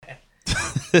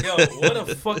Yo, what a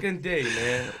fucking day,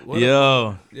 man.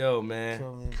 Yo,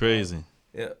 man. Crazy.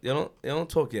 Yeah, you don't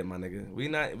talk yet, my nigga. We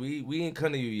ain't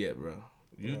come to you yet, bro.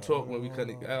 You talk when we come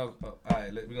to you. All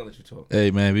right, we gonna let you talk. Hey,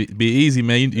 man, be easy,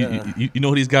 man. You know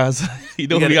who these guys, you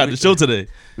know who we got the show today.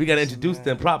 We gotta introduce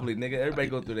them properly, nigga. Everybody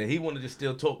go through that. He wanna just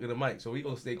still talk in the mic, so we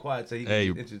gonna stay quiet so he can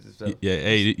introduce himself. Yeah,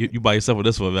 hey, you by yourself with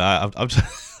this one, man. I'm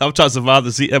trying to survive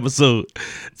the seat episode.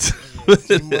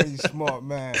 G-Money smart,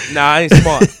 man. Nah, I ain't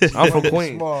smart. I'm from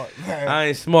Queens. Smart, man. I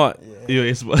ain't smart. Yeah. You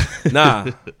ain't smart. Nah.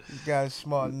 You guys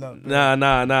smart enough. Man.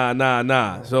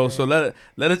 Nah. So let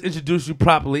us introduce you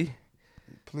properly.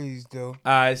 Please do.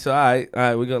 All right,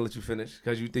 we're gonna let you finish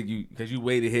because you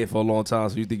waited here for a long time,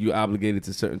 so you think you're obligated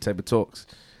to certain type of talks.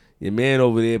 Your man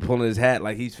over there pulling his hat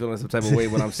like he's feeling some type of way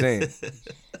what I'm saying.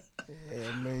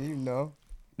 Yeah, man, you know.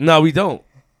 No, we don't.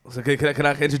 So can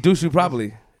I introduce you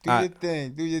properly? Do your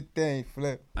thing,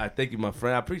 Flip. All right, thank you, my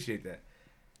friend. I appreciate that.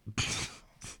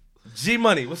 G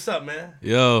Money, what's up, man?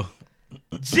 Yo.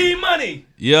 G Money.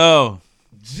 Yo.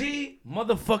 G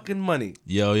motherfucking Money.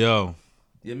 Yo.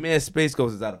 Your man Space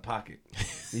Ghost is out of pocket.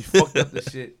 He fucked up the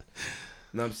shit. You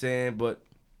know what I'm saying? But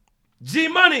G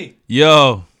Money.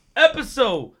 Yo.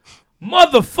 Episode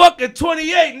motherfucking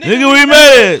 28, nigga. Nigga, we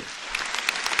made it.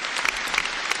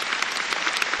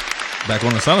 Back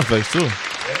on the sound effects, too.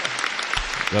 Yeah.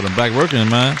 Got them back working,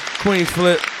 man. Queens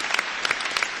Flip,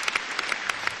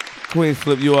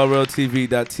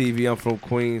 URLTV.tv. I'm from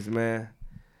Queens, man.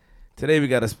 Today we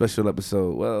got a special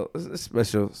episode. Well, it's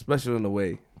special in a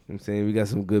way. You know what I'm saying? We got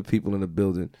some good people in the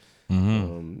building.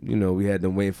 Mm-hmm. We had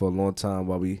them waiting for a long time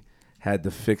while we had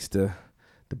to fix the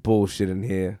bullshit in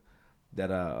here that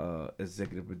our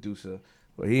executive producer,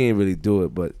 well, he ain't really do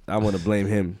it, but I want to blame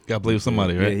him. Got to blame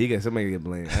somebody, right? Yeah, somebody get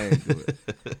blamed. I ain't do it.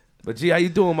 But G, how you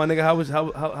doing, my nigga? How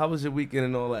was your weekend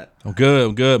and all that? I'm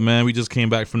good, man. We just came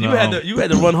back from the... You had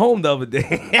to run home the other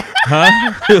day.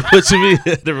 Huh? What you mean?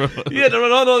 You had to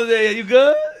run home the other day. You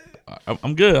good?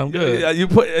 I'm good.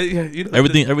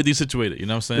 Everything's situated. You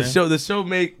know what I'm saying? The show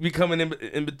may be coming in. You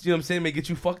know what I'm saying? May get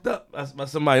you fucked up by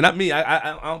somebody. Not me.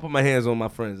 I don't put my hands on my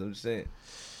friends. I'm just saying.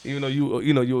 Even though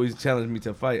you always challenge me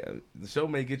to fight, the show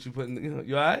may get you putting.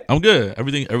 You all right? I'm good.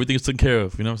 Everything's taken care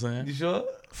of. You know what I'm saying? You sure?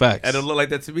 Facts. It don't look like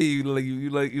that to me. You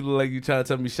look like you trying to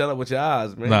tell me shut up with your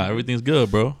eyes, man. Nah, everything's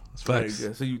good, bro. It's facts.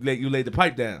 Right, so you laid the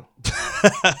pipe down.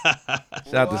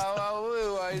 Shout out to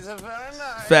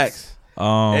Facts.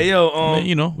 Hey yo,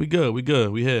 man, we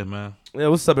good. We here, man. Yeah,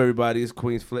 what's up, everybody? It's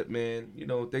Queens Flip, man.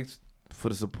 Thanks for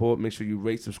the support. Make sure you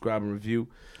rate, subscribe, and review.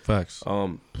 Facts.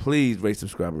 Please rate,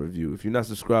 subscribe, and review. If you're not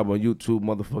subscribed on YouTube,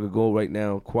 motherfucker, go right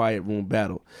now. Quiet Room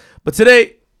Battle. But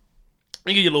today, let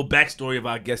me give you a little backstory of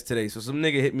our guest today. So some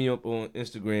nigga hit me up on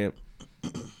Instagram,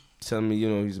 telling me,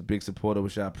 he's a big supporter,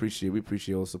 which I appreciate. We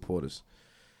appreciate all supporters.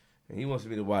 And he wants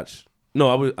me to watch.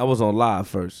 No, I was on live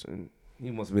first, and he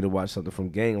wants me to watch something from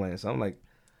Gangland. So I'm like,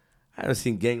 I haven't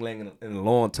seen Gangland in a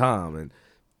long time, and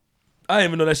I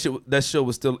didn't even know that show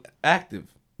was still active.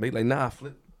 They like, nah,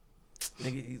 Flip.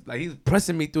 Nigga, he's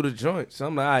pressing me through the joint. So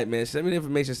I'm like, all right, man, send me the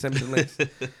information, send me the links.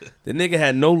 The nigga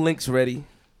had no links ready.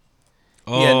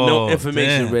 He had no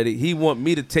information ready. He want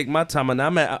me to take my time, and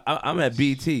I'm at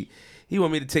BT. He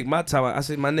want me to take my time. I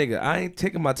said, my nigga, I ain't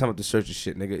taking my time up to search the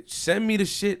shit, nigga. Send me the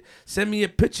shit. Send me a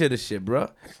picture of the shit,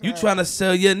 bro. You trying to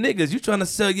sell your niggas. You trying to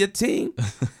sell your team.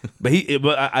 But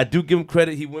I do give him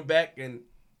credit. He went back and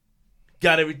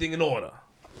got everything in order.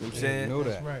 You know what I'm saying? You know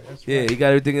that. That's right. Yeah, he got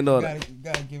everything in order. You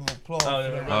gotta give him applause. Oh, yeah.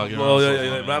 For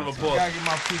that. Round of applause. You gotta give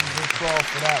my people applause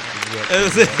for that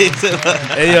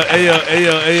one. Hey, yo.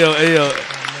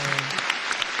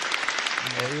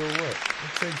 What?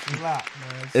 It takes a lot,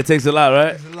 man. It takes a lot,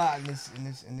 right? There's a lot in this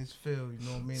field, you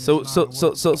know what I mean? So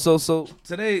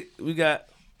today we got,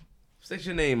 state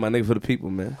your name, my nigga, for the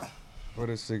people, man.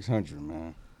 Butter 600,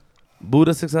 man.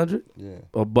 Buddha 600? Yeah.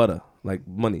 Or butter, like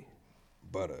money?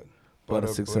 Butter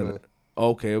 600.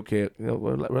 Okay.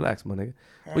 Relax, my nigga.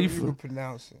 How you can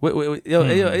pronounce it? Wait.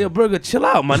 Yo, Burger, chill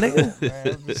out, my nigga. Man,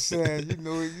 I'm just saying,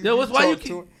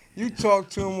 you talk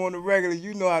to him on the regular,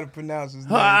 you know how to pronounce his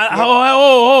name.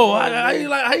 How you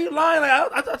lying?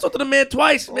 Like, I talked to the man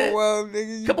twice, man. Oh, well,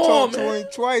 nigga, you Come talked on, to man. him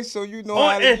twice, so you know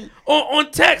how to... On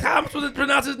text, how I'm supposed to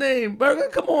pronounce his name? Burger,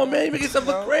 come on, man. You making stuff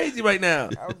look crazy right now.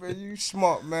 I mean, you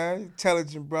smart, man.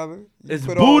 Intelligent, brother. You It's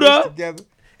put all Buddha. this together.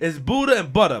 It's Buddha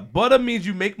and butter. Butter means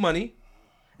you make money,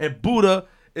 and Buddha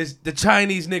is the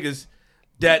Chinese niggas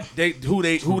that who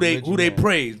they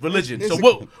praise religion. It's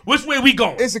So which way we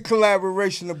going? It's a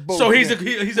collaboration of both. So he's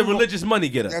man. a religious money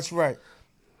getter. That's right.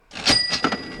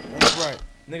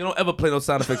 Nigga, don't ever play no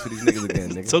sound effects for these niggas again,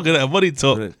 nigga. Talking that money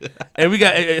talk. And we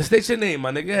got state your name,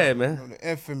 my nigga. Go ahead, man. The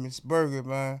infamous Burger,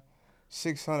 man.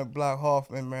 600 Block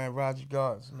Hoffman, man. Roger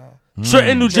Gardens, man.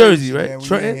 Trenton, New Jersey, right? Man, we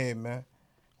Trenton. in here, man.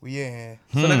 We in here.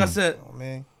 So like I said,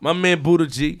 man. My man Buddha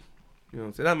G. You know what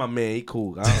I'm saying? That's my man. He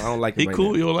cool. I don't like him. He right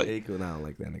cool? Now. You don't like? Yeah, he cool. No, I don't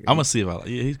like that nigga. I'm gonna see if I like.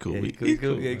 Yeah, he's cool. Yeah, He's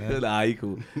cool. Yeah, he man. cool. Nah, he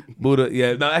cool. Buddha.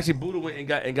 Yeah. No, actually, Buddha went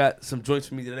and got some joints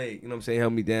for me today. You know what I'm saying?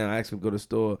 Held me down. I asked him to go to the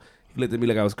store. He looked at me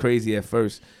like I was crazy at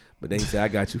first, but then he said, "I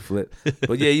got you, Flip."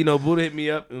 But yeah, you know, Buddha hit me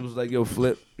up and was like, "Yo,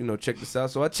 Flip, you know, check this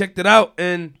out." So I checked it out,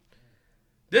 and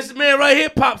this man right here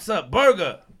pops up,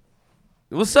 Burger.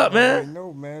 What's up, man?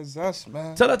 No, man, it's us,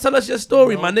 man. Tell us your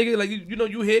story, my nigga. Like you know,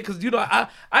 you here because you know I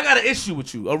got an issue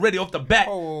with you already off the bat.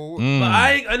 Oh, But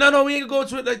I ain't. No, we ain't gonna go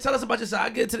into it. Like, tell us about yourself. I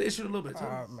get into the issue in a little bit.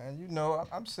 man, you know,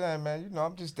 I'm saying, man, you know,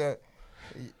 I'm just that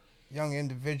young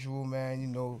individual, man. You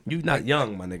know, You not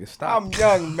young, my nigga. Stop. I'm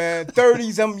young, man.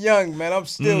 30s, I'm young, man. I'm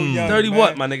still young. 30 man.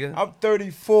 what, my nigga? I'm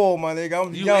 34, my nigga.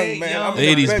 I'm You young, ain't man. young. I'm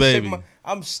in the 80s best baby. shape.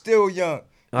 I'm still young.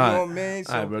 You All right. know what I mean?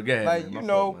 So, All right, bro, go ahead, like, man. you My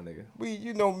know, fault, my nigga. we,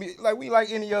 you know, me, like we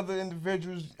like any other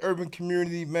individuals, urban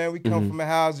community, man. We come from a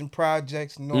housing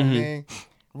projects, you know what I mean?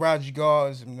 Roger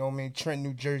Gardens, you know what I mean? Trenton,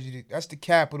 New Jersey. That's the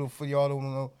capital for y'all don't know.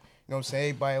 You know what I'm saying?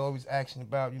 Everybody always asking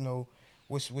about, you know,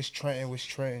 what's Trenton,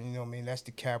 you know what I mean? That's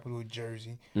the capital of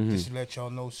Jersey. Just to let y'all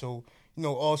know. So, you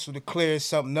know, also to clear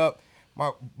something up,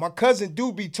 my cousin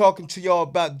do be talking to y'all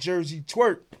about Jersey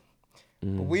Twerk.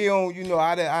 But we don't, you know,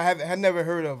 I never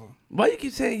heard of him. Why you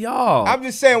keep saying y'all? I'm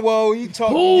just saying, well, he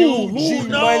talking to you, G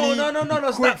No, Money.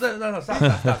 no.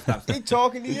 Stop. He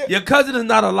talking to you. Your cousin is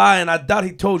not a lie, and I doubt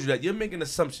he told you that. You're making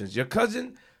assumptions. Your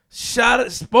cousin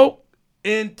spoke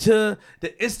into the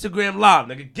Instagram live.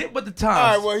 Nigga, get with the times.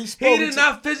 All right, well, he did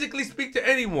not physically speak to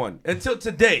anyone until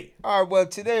today. All right, well,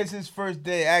 today is his first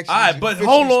day actually. All right, but officially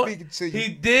hold on. speaking to you. He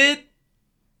did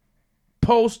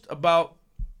post about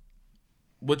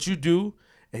what you do,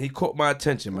 and he caught my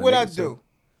attention. What I nigga, do?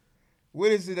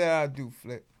 What is it that I do,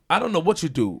 Flip? I don't know what you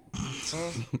do.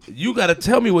 You got to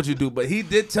tell me what you do. But he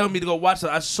did tell me to go watch it.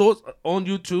 I saw it on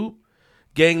YouTube,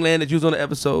 Gangland, that you was on the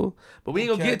episode. But we ain't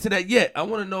going to get to that yet. I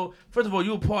want to know, first of all,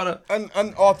 you a part of...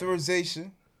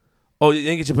 Unauthorization. Oh, you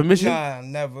didn't get your permission? Nah,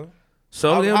 never.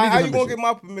 So they don't need your how you permission. gonna get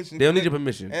my permission? They don't need Flip? your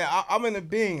permission. And I'm in the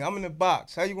bean. I'm in the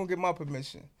box. How you gonna get my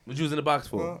permission? What you was in the box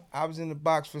for? I was in the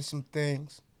box for some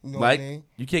things. You know Like, what I mean?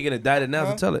 you can't get indicted now,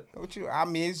 so tell it. What you? I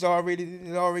mean, it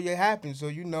already happened. So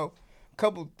you know, a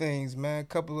couple things, man. A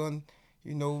couple of,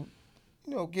 you know,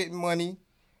 getting money.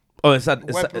 Oh, inside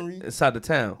the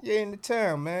town. Yeah, in the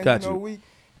town, man. Got you know,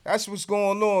 that's what's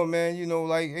going on, man. You know,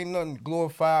 like ain't nothing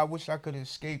glorified. I wish I could have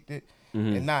escaped it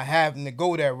and not having to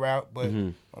go that route. But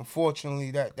unfortunately,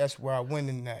 that's where I went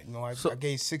in that. You know, I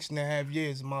gave 6.5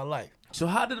 years of my life. So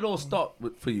how did it all start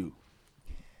for you?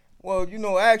 Well, you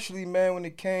know, actually, man, when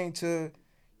it came to,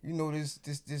 you know,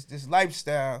 this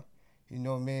lifestyle, you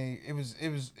know what I mean,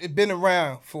 it been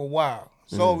around for a while.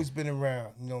 It's always been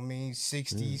around, you know what I mean,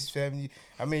 60s, 70s.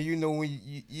 I mean, you know, when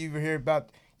you even hear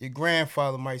about your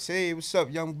grandfather might say, hey, what's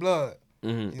up, young blood?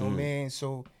 You know what I mean?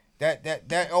 So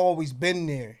that always been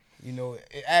there. You know,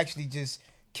 it actually just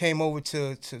came over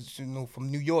to you know,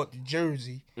 from New York to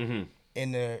Jersey.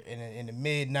 In the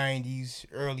mid 90s,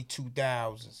 early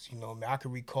 2000s, you know, I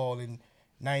can recall in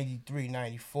 93,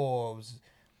 94, was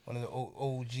one of the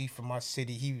OG from my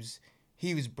city.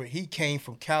 He came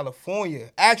from California.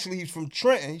 Actually, he's from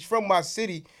Trenton. He's from my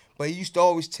city, but he used to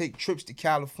always take trips to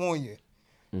California,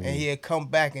 and he had come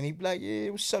back and he'd be like, "Yeah,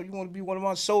 what's up? You want to be one of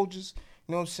my soldiers?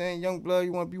 You know what I'm saying, young blood?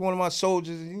 You want to be one of my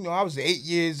soldiers?" And, you know, I was 8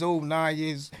 years old, 9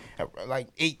 years, like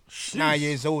 9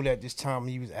 years old at this time.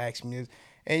 He was asking me this.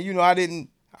 And, you know,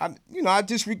 I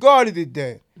disregarded it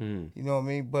then. You know what I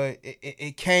mean? But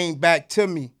it came back to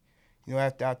me. You know,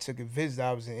 after I took a visit,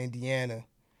 I was in Indiana.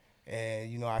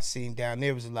 And, you know, I seen down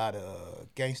there was a lot of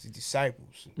gangster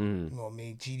disciples. You know what I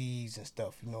mean? GDs and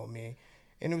stuff, you know what I mean?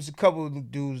 And there was a couple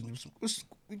of dudes.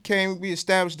 We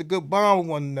established a good bond with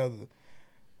one another.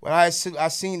 But I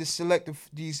seen the select of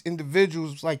these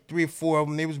individuals, like 3 or 4 of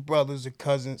them. They was brothers or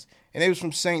cousins. And they was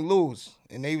from St. Louis.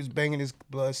 And they was banging this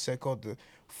blood set called the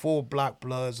 4 Block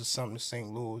Bloods or something in St.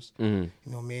 Louis. You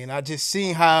know what I mean? I just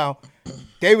seen how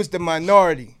they was the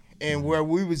minority and where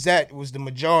we was at was the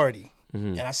majority.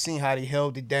 And I seen how they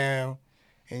held it down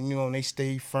and, you know, and they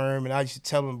stayed firm. And I used to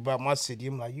tell them about my city.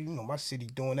 I'm like, you know, my city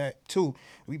doing that too.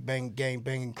 We gang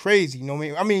banging crazy, you know what I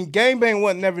mean? I mean, gang bang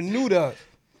wasn't never new to us.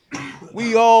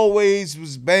 We always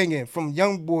was banging from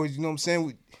young boys, you know what I'm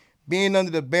saying? Being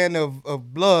under the banner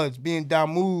of Bloods, being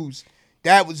Damus,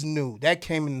 that was new. That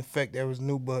came in effect. That was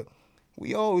new. But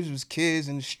we always was kids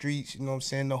in the streets, you know what I'm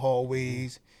saying, the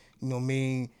hallways, you know what I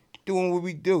mean, doing what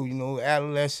we do, you know,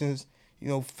 adolescents, you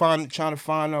know, trying to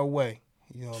find our way.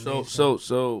 You know what I mean?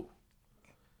 So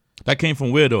That came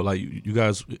from where though? Like you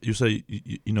guys, you say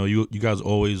you guys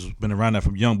always been around that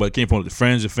from young, but it came from the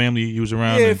friends, your family. You was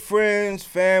around. Yeah, friends,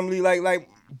 family. Like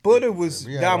Buddha was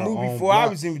we had our Damu own before I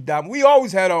block. was in Damu. We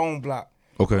always had our own block.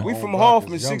 Okay. We Our from own block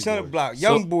Hoffman, is Young 600 Boys. block. So-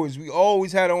 Young boys. We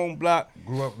always had our own block.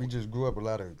 We just grew up a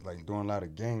lot of doing a lot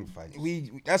of gang fights.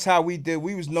 That's how we did.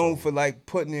 We was known for like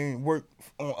putting in work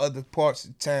on other parts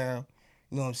of town.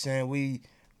 You know what I'm saying? We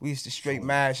used to straight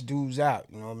mash dudes out.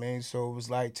 You know what I mean? So it was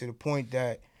like to the point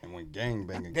that and when gang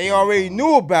banging, they came already from,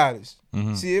 knew about us.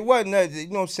 Mm-hmm. See, it wasn't that. You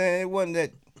know what I'm saying? It wasn't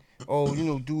that. Oh,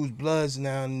 dudes bloods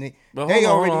now. And they But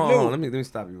already hold knew. on. Let me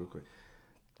stop you real quick.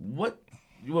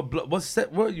 What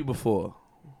set were you before?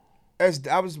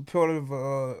 I was a part of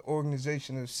an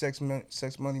organization of sex, money,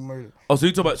 murder. Oh, so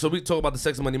we talk about the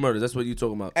sex and money murders. That's what you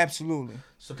talking about. Absolutely.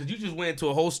 So, cause you just went into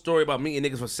a whole story about meeting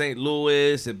niggas from St.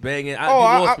 Louis and banging. You Oh,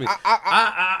 lost me.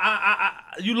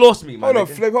 You lost me, my Hold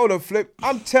nigga. up, Flip.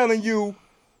 I'm telling you,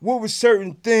 what were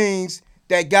certain things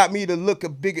that got me to look a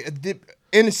deeper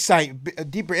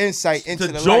insight into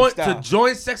the lifestyle. To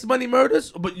join sex money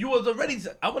murders, but you was already.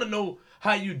 I want to know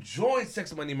how you joined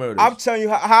sex money murders. I'm telling you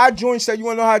how I joined sex. You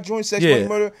want to know how I joined sex Yeah. money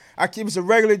murder? It was a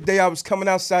regular day. I was coming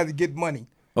outside to get money.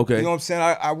 Okay. You know what I'm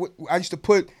saying? I used to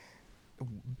put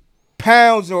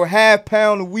pounds or half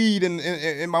pound of weed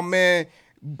in my man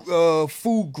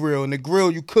food grill, in the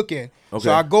grill you cook in. Okay.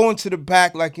 So I go into the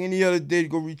back like any other day to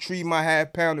go retrieve my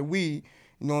half pound of weed.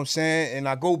 You know what I'm saying? And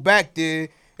I go back there.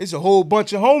 It's a whole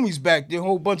bunch of homies back there, a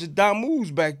whole bunch of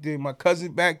Damus back there, my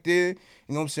cousin back there.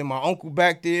 You know what I'm saying? My uncle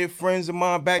back there, friends of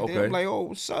mine back there. Okay. I'm like, oh,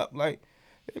 what's up? Like,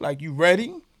 they like, you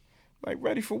ready? Like,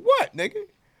 ready for what, nigga?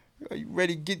 Like, you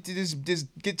ready to get to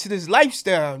this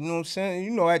lifestyle? You know what I'm saying?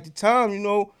 You know, at the time,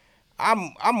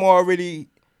 I'm already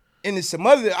into some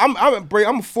other.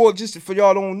 I'm for just for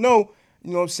y'all don't know.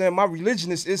 You know what I'm saying? My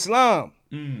religion is Islam.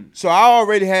 So I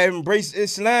already had embraced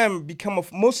Islam, become a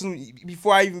Muslim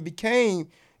before I even became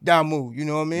Damu. You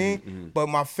know what I mean? But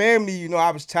my family,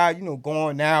 I was tired,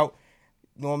 going out.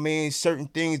 You know what I mean? Certain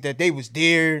things that they was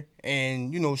there,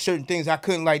 and certain things I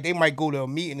couldn't, like they might go to a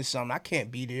meeting or something. I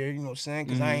can't be there. You know what I'm saying?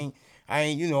 Because I ain't.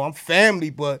 I'm family,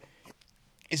 but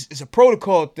it's a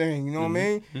protocol thing. You know what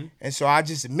I mean? And so I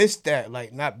just missed that,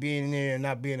 like not being there,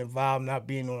 not being involved, not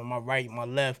being on my right, my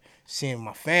left, seeing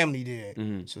my family there.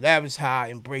 So that was how I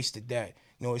embraced it. That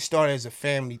it started as a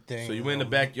family thing. So you went in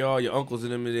the backyard, your uncles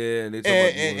and them were there, and they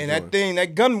talking about and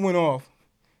that gun went off.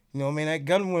 You know what I mean? That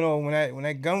gun went off. When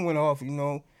that gun went off,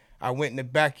 I went in the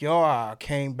backyard. I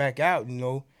came back out.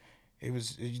 It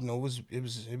was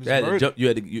murder.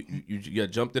 You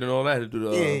had jumped in and all that to do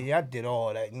the. Yeah, I did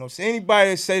all that. So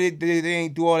anybody that say they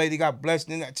ain't do all that, they got blessed.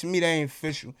 Then to me, that ain't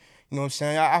official. You know what I'm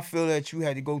saying? I feel that you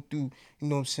had to go through. You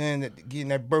know what I'm saying? That getting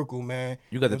that Burkle, man.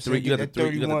 You got the three. You got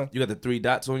the 3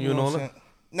 dots on you and all that.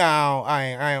 No,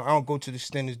 I don't go to the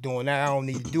standards doing that. I don't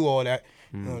need to do all that.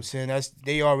 You know what I'm saying?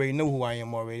 They already know who I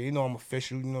am already. I'm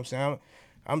official. You know what I'm saying?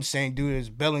 I'm saying dude is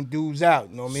belling dudes out.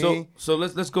 You know what I mean? So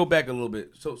let's go back a little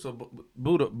bit. So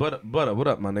Buddha, Butter, what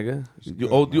up, my nigga? You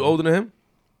older than him?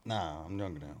 Nah, I'm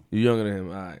younger than him. You younger than him.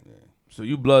 All right. Yeah. So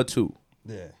you blood too.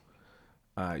 Yeah.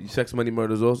 All right. You sex money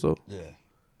murders also. Yeah.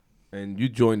 And you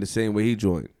joined the same way he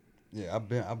joined. Yeah, I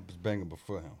was banging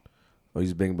before him. Oh,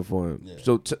 he's banging before him. Yeah.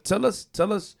 So tell us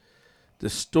the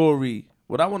story.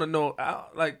 What I want to know,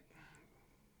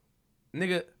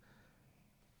 nigga,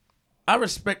 I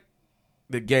respect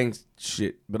the gang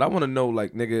shit, but I want to know,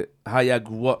 like, nigga, how y'all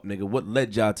grew up, nigga. What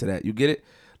led y'all to that? You get it?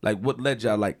 Like, what led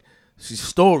y'all, like,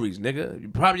 stories, nigga. You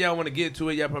probably y'all want to get into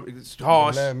it. Y'all probably, it's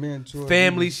harsh.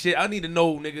 Family shit. I need to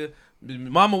know, nigga.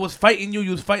 Mama was fighting you.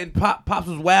 You was fighting Pops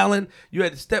was wilding. You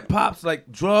had step pops, like,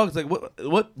 drugs. Like,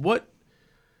 what?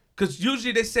 Because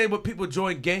usually they say when people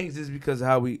join gangs is because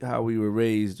how we were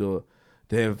raised or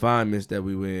the environments that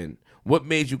we were in. What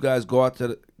made you guys go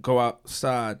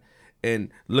outside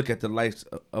and look at the life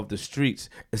of the streets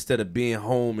instead of being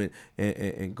home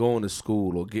and going to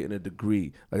school or getting a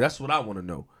degree? Like, that's what I want to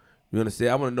know. You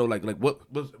understand? I want to know like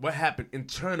what happened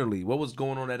internally. What was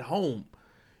going on at home?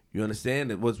 You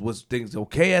understand? Was things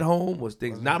okay at home? Was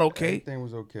things not okay? Everything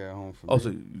was okay at home for me. Oh,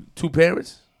 so 2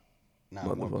 parents? Nah,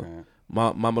 one parent.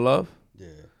 Mama Love? Yeah.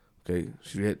 Okay,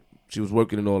 she was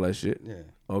working and all that shit. Yeah.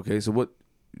 Okay, so what?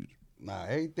 Nah,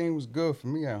 everything was good for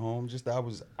me at home. Just I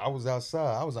was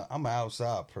outside. I'm an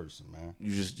outside person, man.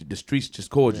 The streets just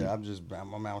called you. Yeah,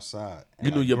 I'm outside. You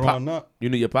And knew your growing pop. up. You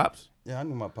knew your pops. Yeah, I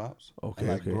knew my pops. Okay,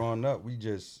 And okay. growing up, we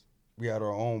had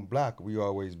our own block. We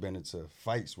always been into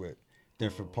fights with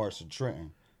different parts of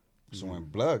Trenton. So when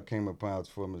blood came upon us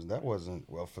for us, that wasn't,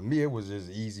 well, for me, it was just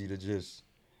easy to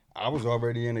I was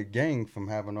already in a gang from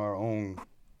having our own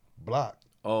block.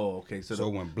 Oh, okay. So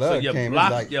when Blood your came,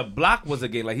 block, it's like your block was a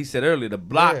gang. Like he said earlier, the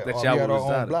block yeah, that we y'all had were our own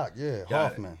residing. block. Yeah, Got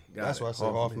Hoffman. it. Got That's it. why I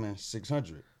said Hoffman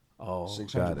 600. Oh,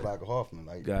 600 got it. block of Hoffman.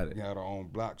 Like Got it. we had our own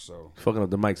block, so Fucking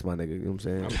up the mics, my nigga. You know what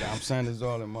I'm saying? I'm saying this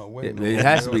all in my way. It, man. it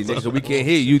has to be, nigga. 'Cause we can't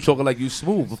hear you talking like you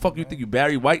smooth. The fuck you think you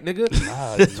Barry White, nigga?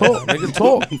 Nah, Talk, nigga.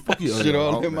 Talk. Fuck you. Shit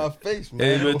all in my face, Hey,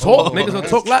 man. man, talk, niggas. Don't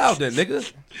talk loud, then,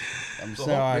 nigga. I'm saying,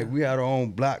 all right, we had our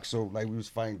own block, so like we was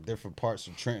fighting different parts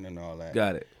of Trenton and all that.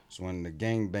 Got it. So when the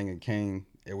gang banging came,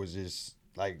 it was just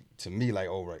like to me like,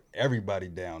 oh, right, everybody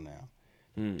down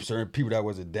now. Certain people that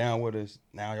wasn't down with us,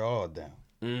 now y'all all down.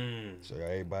 So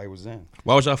everybody was in.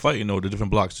 Why was y'all fighting though? The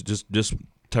different blocks, just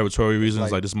territory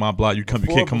reasons. Like this is my block. You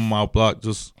can't come on my block.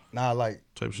 Just Nah, like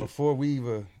type shit. before we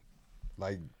even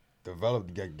like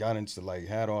developed, got into like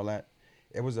had all that,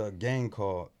 it was a gang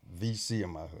called VC in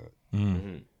my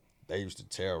hood. They used to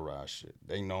terrorize shit.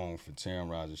 They known for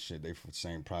terrorizing shit. They for the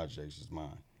same projects as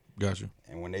mine. Got you.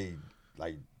 And when they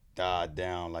like died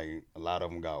down, like a lot of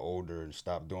them got older and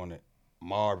stopped doing it.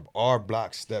 Our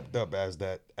block stepped up as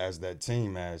that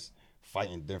team as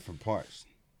fighting different parts.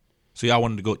 So y'all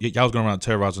wanted to go. Y'all was going around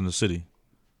terrorizing the city.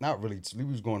 Not really. We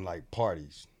was going like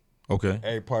parties. Okay.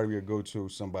 Every party we would go to,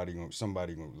 somebody gonna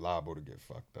liable to get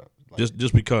fucked up. Like,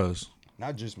 Just because.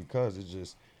 not just because it's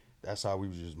just that's how we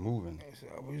was just moving.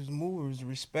 We was moving. It was a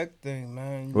respect thing,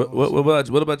 man. You What, know what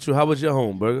I'm what about you? How was your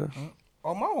home, Burger? saying?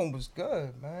 Oh, my home was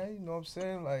good, man. You know what I'm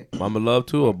saying? Like, Mama love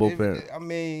too, or both parents? I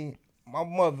mean, my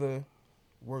mother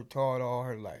worked hard all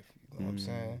her life. You know what I'm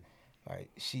saying? Like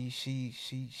she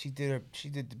did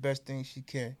the best thing she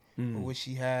can with what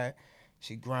she had.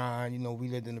 She grind. You know, we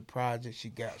lived in the project. She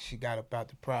got up out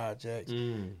the project.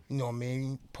 You know what I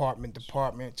mean? Apartment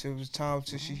till it was time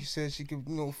till she said she could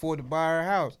afford to buy her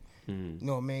house. You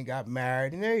know what I mean? Got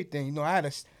married and everything. You know, I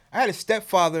had a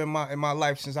stepfather in my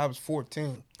life since I was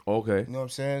 14. Okay. You know what I'm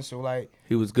saying? So like,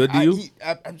 He was good to you?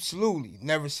 Absolutely.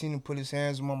 Never seen him put his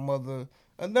hands on my mother.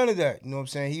 None of that. You know what I'm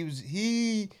saying?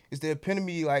 He is the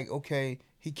epitome. Like, okay,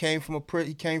 he came from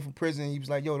prison. He was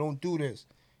like, yo, don't do this.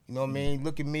 You know what I mean?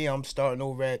 Look at me. I'm starting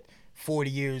over at 40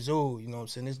 years old. You know what I'm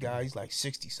saying? This guy, he's like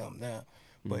 60 something now.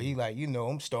 But he like,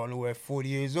 I'm starting over at 40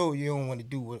 years old. You don't want to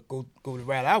do what go the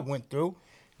route I went through.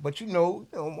 But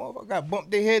motherfucker got bumped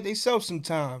their head themselves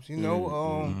sometimes.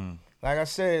 Like I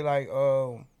said, like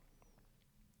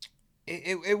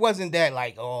it wasn't that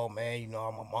like, oh man,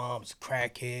 my mom's a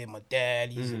crackhead, my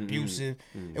dad, he's abusive.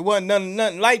 It wasn't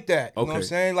nothing like that. You know what I'm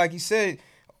saying? Like he said,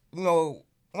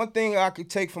 one thing I could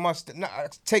take from I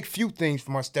take few things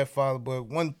from my stepfather, but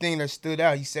one thing that stood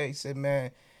out, he said,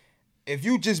 man, if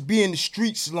you just be in the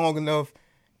streets long enough,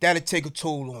 that'll take a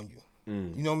toll on you.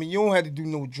 You know what I mean? You don't have to do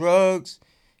no drugs.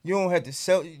 You don't have to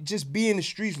sell. Just be in the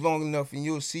streets long enough, and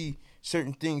you'll see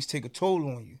certain things take a toll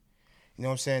on you. You know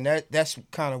what I'm saying? That's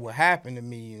kind of what happened to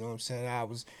me. You know what I'm saying? I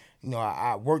was,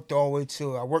 I worked all the way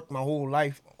till I worked my whole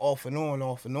life off and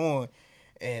on,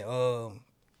 and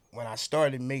when I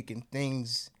started making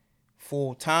things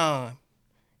full time,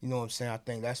 you know what I'm saying? I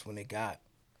think that's when it got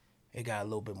a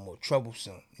little bit more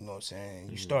troublesome. You know what I'm saying?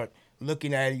 You start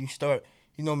looking at it. You start,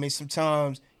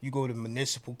 sometimes you go to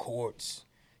municipal courts.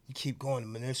 You keep going to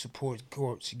municipal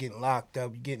courts. You're getting locked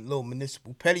up. You're getting little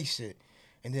municipal petty shit.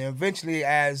 And then eventually it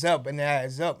adds up, and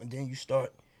then you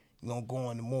start,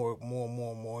 going to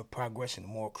more progression,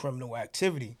 more criminal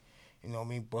activity. You know what I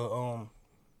mean? But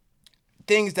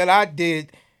things that I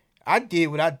did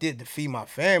what I did to feed my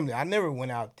family. I never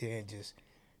went out there and just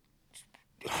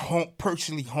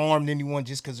personally harmed anyone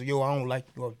just because, I don't like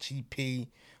your GP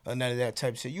or none of that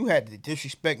type of shit. You had to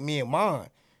disrespect me and mine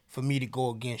for me to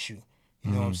go against you.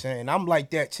 You know what I'm saying? And I'm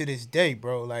like that to this day,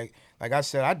 bro. Like I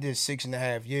said, I did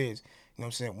 6.5 years. You know what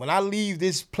I'm saying? When I leave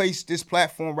this place, this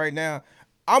platform right now,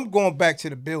 I'm going back to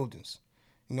the buildings.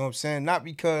 You know what I'm saying? Not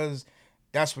because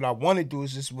that's what I want to do.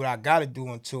 It's just what I got to do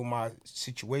until my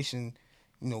situation,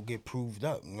 get proved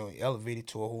up. Elevated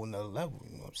to a whole nother level.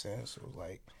 You know what I'm saying? So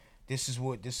like, this is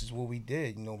what we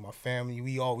did. My family,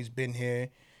 we always been here.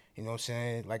 You know what I'm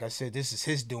saying? Like I said, this is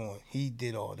his doing. He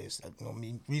did all this. You know what I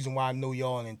mean? Reason why I know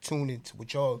y'all and tune into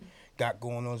what y'all got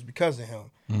going on is because of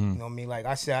him. You know what I mean? Like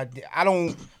I said,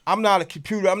 I'm not a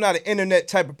computer, I'm not an internet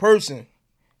type of person.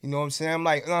 You know what I'm saying? I'm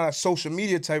not a social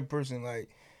media type of person. Like,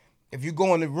 if you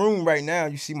go in the room right now,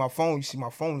 you see my phone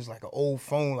is like an old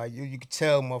phone. Like you can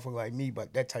tell motherfucker like me,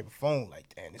 but that type of phone, like,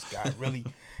 damn, this guy really,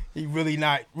 he really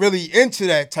not really into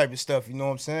that type of stuff. You know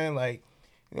what I'm saying? Like,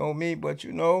 you know what I mean? But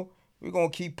we're gonna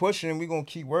keep pushing, we're gonna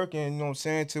keep working, you know what I'm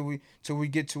saying, till we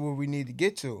get to where we need to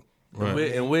get to.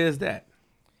 Right. And where is that?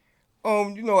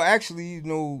 Actually,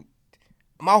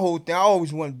 my whole thing, I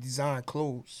always wanted to design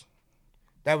clothes.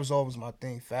 That was always my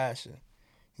thing, fashion.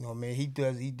 You You know what I mean? He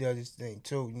does his thing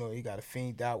too. You know, he got a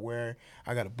Fiend Out wearing.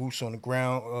 I got a Boots on the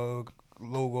Ground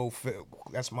logo fit.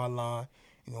 That's my line.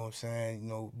 You know what I'm saying? You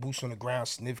know, Boots on the Ground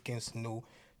significance. You know,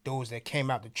 those that came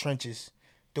out the trenches,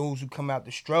 those who come out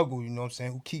the struggle. You know what I'm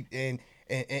saying? Who keep and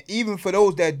even for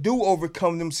those that do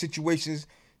overcome them situations,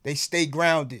 they stay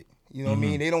grounded. You know what I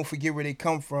mean? They don't forget where they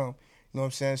come from. You know what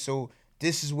I'm saying? So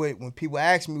this is what, when people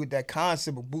ask me what that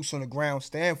concept of Boots on the Ground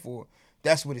stand for,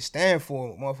 that's what it stand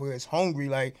for. Motherfucker is hungry.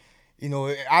 Like, you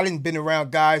know, I didn't been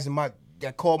around guys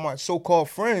that call my so-called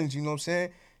friends, you know what I'm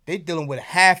saying? They dealing with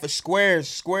half of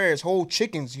squares, whole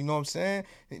chickens, you know what I'm saying?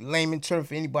 Layman term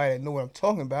for anybody that know what I'm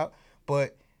talking about.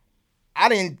 But I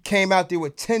didn't came out there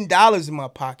with $10 in my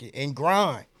pocket and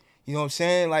grind. You know what I'm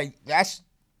saying? Like, that's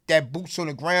that Boots on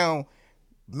the Ground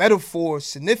metaphor,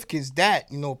 significance, that,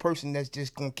 you know, a person that's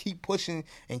just gonna keep pushing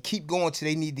and keep going till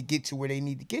they need to get to where they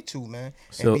need to get to, man,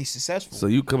 and be successful. So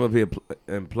you come up here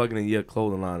and plugging in your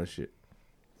clothing line and shit.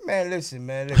 Man, listen.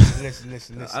 I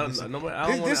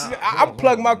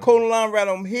plug my clothing line right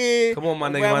on here. Come on, my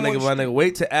nigga.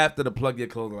 Wait till after to plug your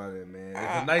clothing line in, man.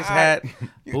 It's a nice hat,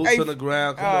 boots on the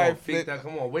ground. Come on, feet down.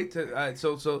 Come on, wait till. All right,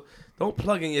 so don't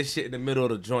plug in your shit in the middle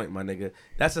of the joint, my nigga.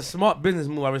 That's a smart business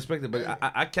move. I respect it, but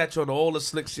I catch on to all the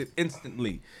slick shit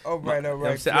instantly. All right. You know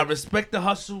what I'm saying? I respect the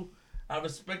hustle. I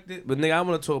respect it, but nigga, I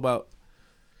want to talk about.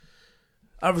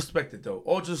 I respect it though.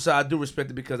 All just I do respect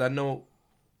it because I know,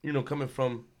 you know, coming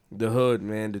from the hood,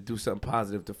 man, to do something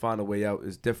positive, to find a way out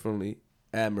is definitely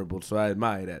admirable. So I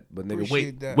admire that. But nigga,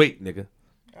 wait, nigga.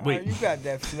 Wait. You got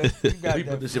that flip. You got we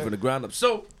that put this flip. shit from the ground up.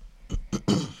 So,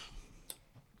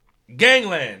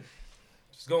 Gangland.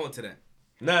 Just going to that.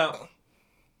 Now,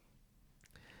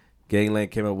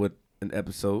 Gangland came up with an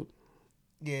episode.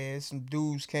 Yeah, some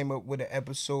dudes came up with an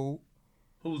episode.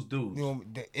 Who's dudes? You know,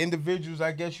 the individuals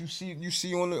I guess you see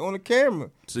on the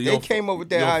camera. So they came up with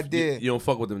that idea. You don't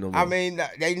fuck with them no more. I mean,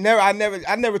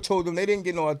 I never told them. They didn't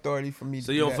get no authority from me.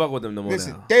 So you don't fuck with them no more.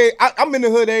 Listen, now. I'm in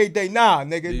the hood every day. Nah,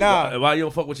 nigga, nah. Why you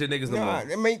don't fuck with your niggas no more?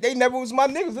 I mean, they never was my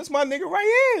niggas. This my nigga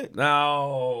right here.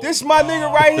 No. This my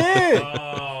nigga right here.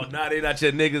 Oh, nah, they not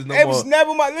your niggas no more. It was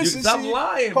never my. Listen, stop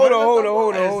lying. Hold on.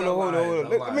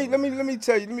 Let me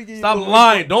tell you. Let me give you. Stop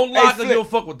lying. Don't lie because you don't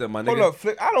fuck with them, my nigga. Hold up,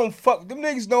 Flip. I don't fuck them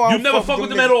niggas. Know I you never fuck with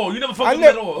them at all. You never fuck with them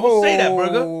at all. Don't say that,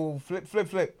 Burger.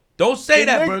 Flip. Don't say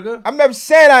that, Burger. I never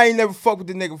said I ain't never fuck with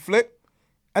the nigga, Flip.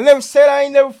 I never said I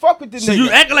ain't never fuck with the nigga. So you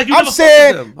acting like you never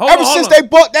fuck with them. Ever since they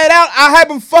bought that out, I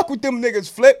haven't fucked with them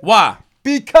niggas, Flip. Why?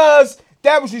 Because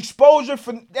that was exposure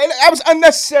that was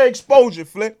unnecessary exposure,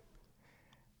 Flip.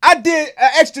 I did an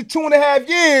extra 2.5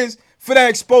 years for that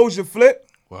exposure, Flip.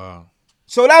 Wow.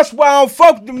 So that's why I don't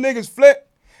fuck with them niggas, Flip.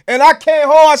 And I came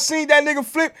home, I seen that nigga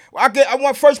Flip. I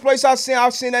went first place I seen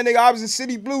that nigga. I was in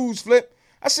City Blues, Flip.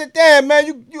 I said, damn,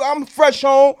 man, I'm fresh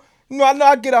home. You know, I know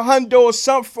I get $100 or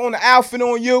something on the outfit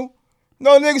on you.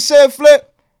 No nigga said,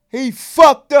 Flip, he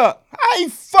fucked up. How he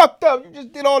fucked up? You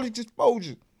just did all this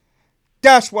exposure.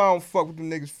 That's why I don't fuck with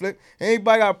them niggas, Flip.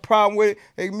 Anybody got a problem with it,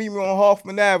 they can meet me on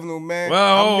Hoffman Avenue, man.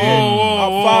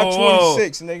 I'm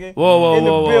 526, nigga.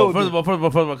 Whoa. First of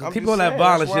all, keep all that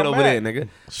violent shit over there, nigga.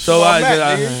 So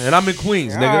and I'm in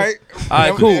Queens, nigga. All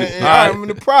right, cool. I'm in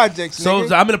the projects, nigga.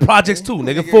 So I'm in the projects too,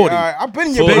 nigga. 40. All right, I've been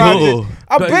in your projects.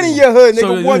 I've been in your hood,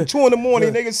 nigga. 1, 2 in the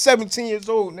morning, nigga. 17 years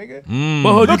old, nigga.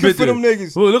 Looking for them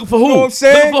niggas. Looking for who? You know what I'm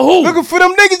saying? Looking for who? Looking for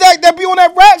them niggas that be on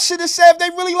that rap shit and say if they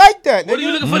really like that, nigga. What are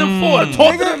you looking for them for?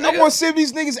 Talk to them, nigga. I want to see if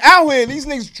these niggas out here. These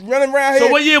niggas running around here. So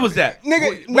what year was that?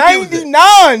 Nigga, what 99,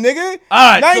 nigga.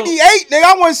 All right, 98, nigga.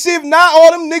 I want to see if not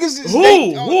all them niggas.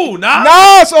 Who? Nah?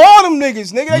 Nah, so all them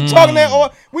niggas, nigga. They talking that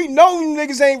all. We know them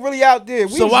niggas ain't really out there.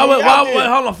 So why would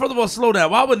hold on? First of all, slow down.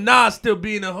 Why would Nas still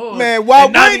be in the hood? Man, why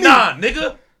in 99,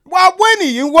 nigga? Why wouldn't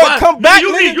he? You want to come back,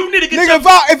 nigga? You need to get nigga,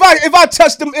 if I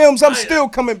touch them M's, I'm still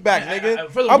coming back, nigga.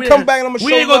 I'm coming back and I'm gonna show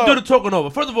We ain't gonna love. do the talking over.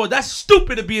 First of all, that's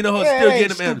stupid to be in the hood still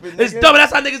getting them M's. It's dumb.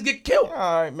 That's how niggas get killed.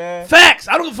 All right, man. Facts.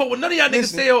 I don't give a fuck what none of y'all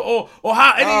niggas say or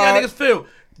how any of y'all niggas feel.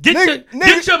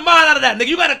 Get your mind out of that, nigga.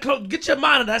 You gotta get your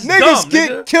mind out of that. That's niggas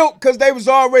dumb, get killed because they was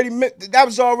already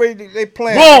they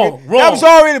plan. Wrong. That was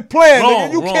already planned,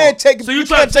 nigga. You can't take it. So you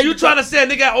trying to say a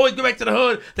nigga always go back to the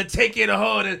hood to take care of the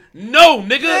hood? And no,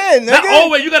 nigga. Yeah, nigga. Not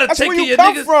always. You gotta take care of your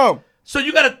niggas. From. So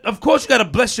you gotta, of course, you gotta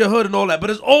bless your hood and all that. But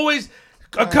there's always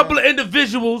a couple of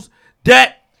individuals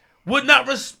that would not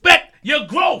respect your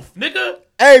growth, nigga.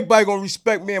 Everybody gonna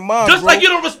respect me and mine. Just like you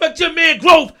don't respect your man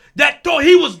growth that thought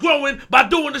he was growing by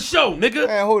doing the show, nigga.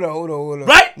 Man, hold on.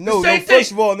 Right? No,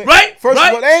 first of all, right? First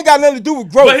of all, they ain't got nothing to do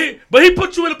with growth. But he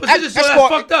put you in a position that's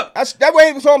fucked up. That way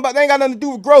he was talking about they ain't got nothing to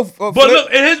do with growth. But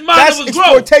look, in his mind it was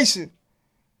exploitation.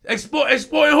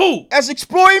 Exploiting who? That's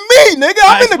exploiting me, nigga.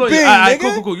 I'm in the bin,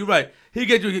 nigga. Cool. You're right. He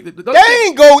get you. They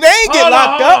ain't get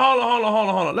locked up.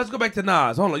 Hold on. Let's go back to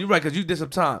Nas. Hold on. You're right, because you did some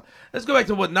time. Let's go back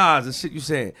to what Nas and shit you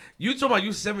saying. You talking about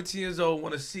you 17 years old,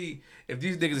 want to see if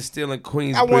these niggas are still in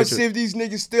Queens. I want to see if these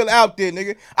niggas still out there,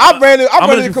 nigga. I ran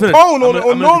into Capone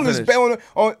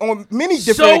on many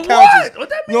different accounts. What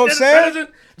that mean? You know what I'm saying?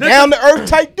 Down to earth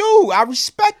type dude. I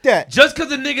respect that. Just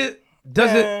because a nigga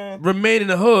doesn't remain in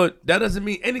the hood, that doesn't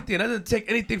mean anything. That doesn't take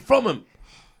anything from him.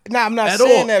 Nah, I'm not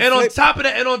saying that. And on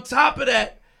top of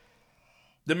that,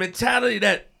 the mentality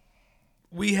that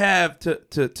we have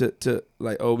to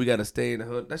like, oh, we gotta stay in the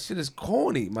hood. That shit is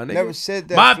corny, my nigga. Never said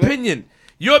that. My opinion.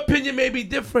 Your opinion may be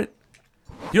different.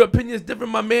 Your opinion is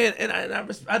different, my man, and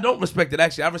I don't respect it.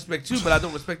 Actually, I respect you, but I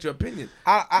don't respect your opinion.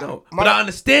 But I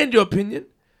understand your opinion.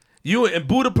 You and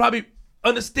Buddha probably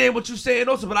understand what you're saying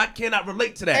also, but I cannot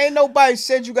relate to that. Ain't nobody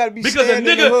said you gotta be staying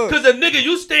in the hood. Because a nigga,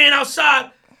 you staying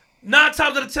outside. 9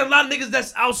 times out of 10, a lot of niggas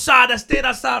that's outside, that stayed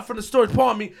outside from the storage,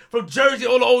 pardon me, from Jersey,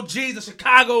 all the OGs of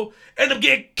Chicago, end up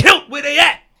getting killed where they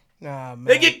at. Nah, man.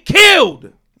 They get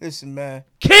killed. Listen, man.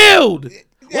 Killed.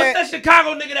 What's that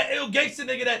Chicago nigga, that ill gangster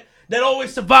nigga that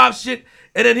always survived shit,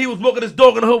 and then he was walking his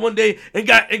dog in the hood one day and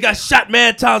got shot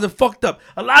mad times and fucked up.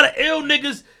 A lot of ill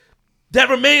niggas that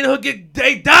remain in the hood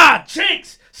they died.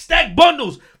 Chinks, stack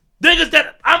bundles, niggas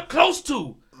that I'm close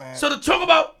to. Man. So to talk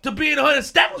about to be in the hood, and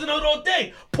Stack was in the hood all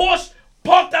day. Porsche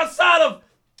parked outside of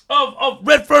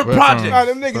Redfern Project. All right,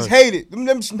 them niggas hated.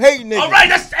 Them some hating niggas. All right,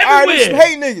 that's everywhere. All right, them some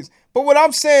hating niggas. But what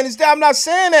I'm saying is that I'm not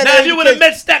saying that. Now, if you would have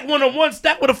met Stack one-on-one,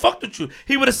 Stack would have fucked with you.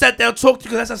 He would have sat down and talked to you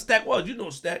because that's how Stack was. You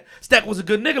know Stack. Stack was a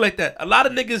good nigga like that. A lot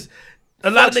of niggas.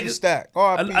 Stack.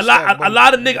 A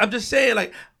lot of niggas. I'm just saying,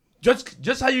 like,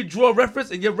 just how you draw a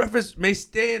reference, and your reference may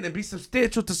stand and be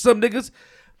substantial to some niggas.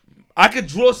 I could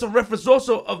draw some reference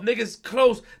also of niggas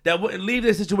close that wouldn't leave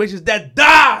their situations that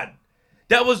died.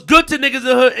 That was good to niggas in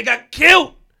the hood and got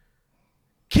killed.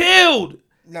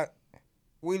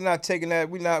 We not taking that.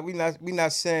 We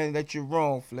not saying that you're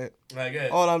wrong, Flip. Like,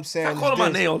 all I'm saying. I call him my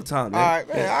name all the time, man. All right,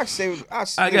 man. I say.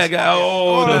 Hamburger.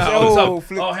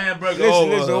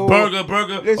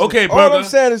 Burger. Listen, okay, burger. All I'm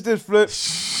saying is this, Flip.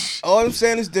 All I'm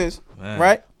saying is this,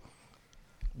 right?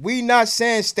 We not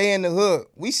saying stay in the hood.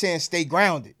 We saying stay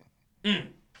grounded.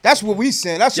 That's what we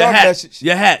saying. That's our message.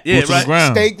 Your hat, yeah, Boots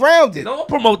right. Stay grounded. Don't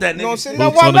promote that, nigga. You know what I'm saying? Now,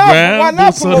 why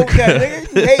not promote that,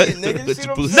 nigga? You hating, nigga. You see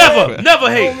what I'm saying? Never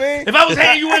hate. You know what I mean? If I was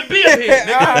hating, you wouldn't be up here,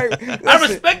 nigga. Right, I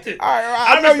respect it. All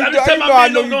right. I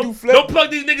know you do, Flip. Don't plug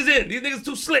these niggas in. These niggas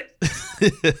too slick. Yeah,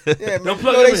 man. You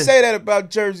know they say that about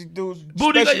Jersey dudes.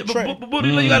 Booty, you got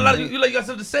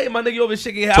something to say, my nigga. You over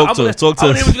shaking your head. Talk to us. I want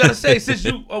to hear what you got to say since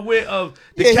you aware of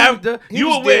the character.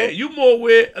 You more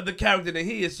aware of the character than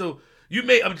he is. So you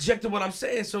may object to what I'm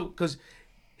saying. So because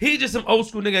he just some old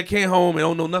school nigga that came home and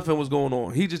don't know nothing was going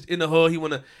on. He just in the hood. He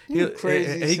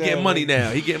getting money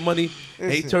now. He getting money.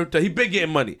 And he turned up. He been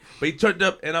getting money, but he turned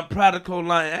up. And I'm proud of Cole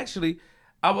Lion. Actually,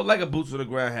 I would like a boots on the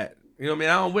ground hat. You know what I mean?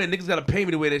 I don't wear. Niggas gotta pay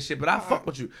me to wear that shit, but I fuck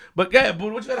with you. But yeah,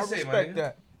 Buddha, what you gotta say, man?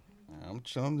 That. I'm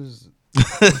just.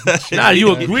 Nah,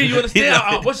 you agree? You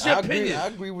understand? What's your opinion? I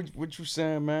agree with what you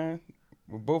saying, man.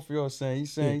 What both of y'all saying.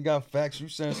 He's saying you got facts. You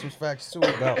saying some facts too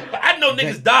about. I know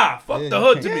niggas die. Fuck the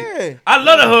hood to me. I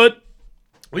love the hood.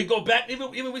 We go back.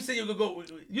 Even we say you could go.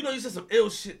 You know, you said some ill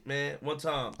shit, man. One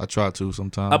time. I try to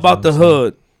sometimes. About the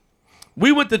hood.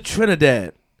 We went to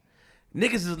Trinidad.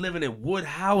 Niggas is living in wood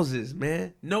houses,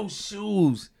 man. No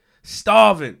shoes.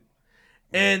 Starving.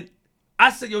 And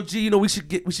I said, yo, G, you know, we should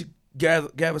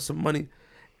gather some money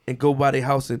and go by their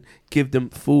house and give them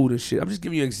food and shit. I'm just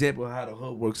giving you an example of how the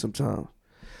hood works sometimes.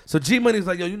 So G Money's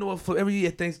like, yo, you know what? For every year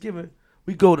at Thanksgiving,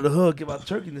 we go to the hood, give out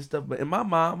turkey and stuff. But in my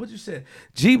mind, what you said?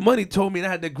 G Money told me, and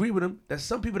I had to agree with him, that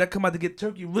some people that come out to get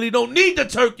turkey really don't need the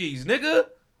turkeys, nigga.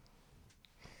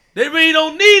 They really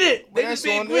don't need it. They just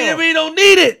being greedy. They really don't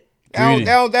need it. They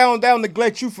don't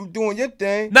neglect you from doing your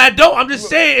thing. Nah, I don't. I'm just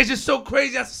saying, it's just so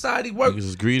crazy how society works. Niggas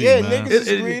is greedy, yeah, man. niggas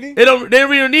is greedy. They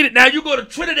really don't need it. Now you go to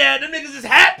Trinidad, them niggas is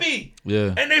happy.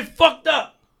 Yeah. And they fucked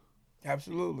up.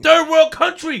 Absolutely. Third world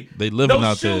country. They living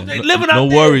out shoes. there. They living out there.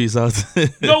 No worries out there.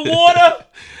 No water.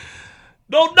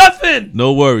 No nothing.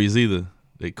 No worries either.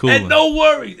 They cool. And no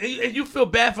worries. And you feel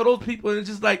bad for those people. And it's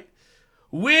just like,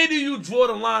 where do you draw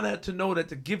the line at to know that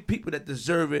to give people that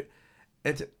deserve it,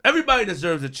 and everybody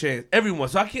deserves a chance. Everyone.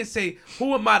 So I can't say,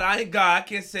 who am I ain't God. I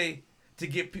can't say to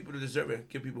give people that deserve it and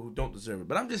give people who don't deserve it.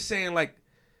 But I'm just saying, like,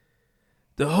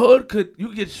 the hood you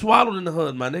could get swallowed in the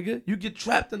hood, my nigga. You get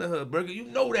trapped in the hood, Burger. You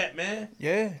know that, man.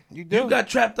 Yeah, you do. You got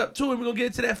trapped up too, and we're going to get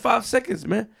into that 5 seconds,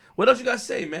 man. What else you got to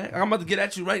say, man? I'm about to get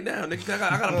at you right now, nigga. I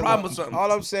got a problem with something.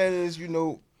 All I'm saying is, you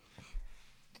know,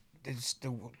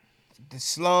 the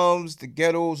slums, the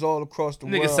ghettos all across the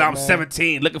Nigga world. said I'm man.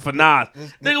 17 looking for Nas.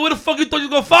 Nigga, where the fuck you thought you was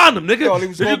gonna find him, nigga? Yo, he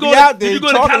was Did gonna you go be out there Did you go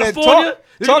to talking that California? talk-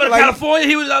 Did you go talking to like- California?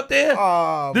 He was out there.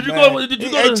 Oh, Did you man. go? Did you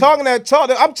They go? talking that talk.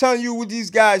 I'm telling you what these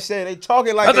guys say. They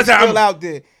talking like That's they what I'm still saying. out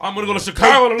there. I'm gonna go to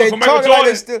Chicago to They look for Michael talking like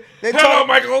Jordan. they still. They Hello, talk,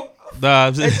 Michael. Nah,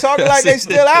 they talking like they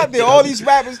still out there. All these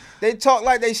rappers, they talk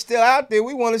like they still out there.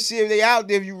 We want to see if they out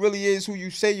there. If you really is who you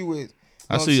say you is.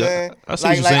 I You know see. what I'm saying? I see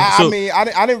what you're like, saying. I So- mean,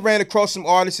 I didn't ran across some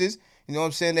artists. You know what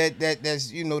I'm saying? That's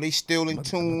they still in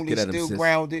tune. They Get at him, still sis.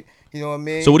 grounded. You know what I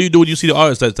mean? So what do you do when you see the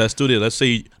artist that's still there? Let's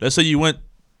say you went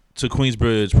to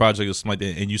Queensbridge Project or something like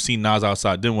that, and you see Nas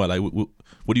outside. Then what? Like,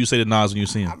 what do you say to Nas when you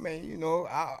see I him? mean, you know,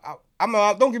 I'm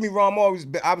don't get me wrong.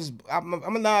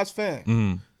 I'm a Nas fan. You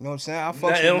know what I'm saying? I fucks Nah,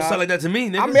 with it don't Nas. sound like that to me,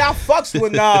 nigga. I mean, I fucks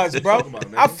with Nas, bro. on,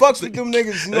 man. I fucks with them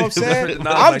niggas. You know what I'm saying? Nas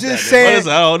I'm like just that, saying.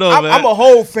 Listen, I don't know, man. I'm a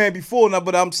whole fan before now,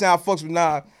 but I'm saying I fucks with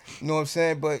Nas. You know what I'm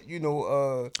saying? But you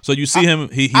know, So you see him,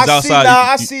 he's I outside.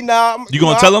 I see Nas. You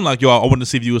gonna tell him like, yo, I want to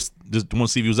see if you was just want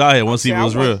to see if he was out here. I want to see if it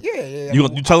was real. Yeah. You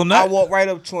tell him that? I walk right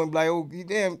up to him like, oh,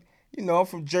 damn. You know, I'm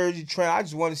from Jersey, Trent. I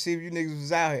just want to see if you niggas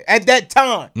was out here at that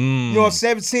time. You know,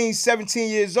 17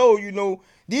 years old. You know,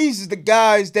 these are the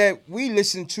guys that we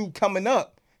listen to coming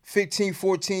up, 15,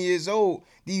 14 years old.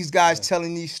 These guys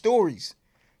telling these stories.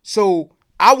 So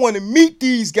I want to meet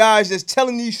these guys that's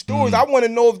telling these stories. I want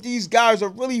to know if these guys are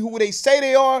really who they say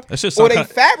they are, That shit or sound they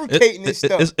kinda- fabricating this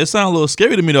stuff. It sounds a little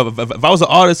scary to me though. If I was an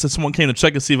artist and someone came to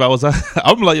check and see if I was,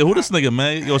 I'm like, yo, who this nigga,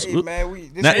 man? Yo, Hey,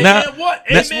 man, now- Hey, now- man, what?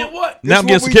 Hey, that's man, what? Now I'm This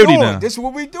getting what we security doing. now. This is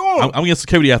what we doing. I'm getting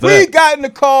security after We that. got in the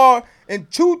car in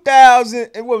 2000,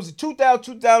 and what was it, 2000,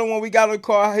 2001, we got in the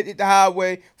car, hit the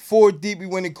highway, 4 deep, we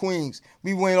went in Queens.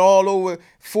 We went all over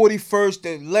 41st,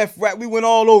 the left, right, we went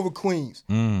all over Queens.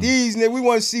 These niggas, we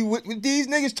want to see what these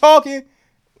niggas talking,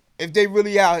 if they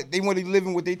really out, they want to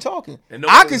living what they talking. And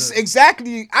I nobody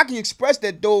can I can express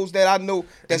that those that I know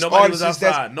that's Nobody was artists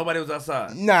outside. Nobody was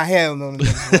outside. nah, hell no,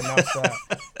 niggas wasn't outside.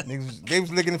 Niggas, they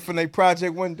was looking from their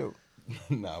project window.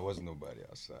 Nah, it wasn't nobody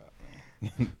outside.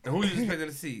 And who you expecting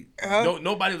to see? Huh? No,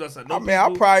 nobody was outside. No I mean, I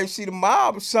people. probably see the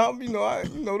mob or something. You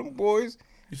know, them boys.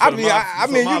 You saw I the mean, mob- I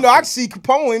you mean, saw you know, I mobsters. can see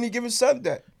Capone any given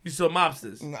Sunday. You saw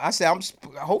mobsters. You know, I said,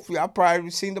 hopefully, I probably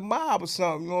seen the mob or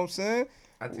something. You know what I'm saying?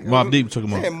 I think Mob Deep took him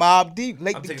Yeah, off. Mob Deep,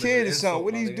 Lake I'm the taking Kid it or as something. insult,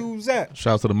 Where my these nigga. dudes at?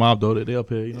 Shout out to the mob though. They up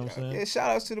here. You know what I'm saying? Yeah, shout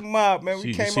outs to the mob, man. We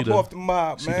See- came see up the- off the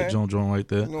mob, See the man. joint right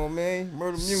there. You know what I mean?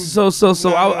 Murder music. So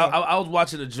Nah, I was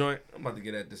watching the joint. I'm about to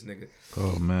get at this nigga.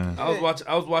 Oh man. I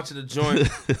was watching the joint,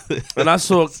 and I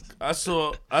saw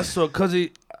cause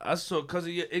of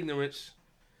your ignorance,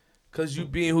 cause you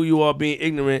being who you are, being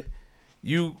ignorant,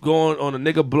 you going on a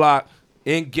nigga block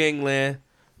in gangland,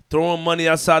 throwing money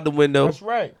outside the window, That's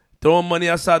right. throwing money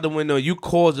outside the window. You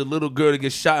caused a little girl to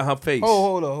get shot in her face.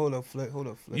 Hold up, Flip.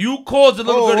 You caused a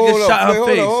little girl to get shot in her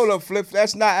Flip, face. Hold up, Flip.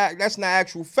 That's not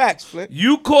actual facts, Flip.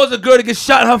 You caused a girl to get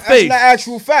shot in her That's face. not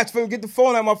actual facts, Flip. Get the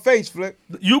phone out my face, Flip.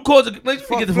 You caused a. Let me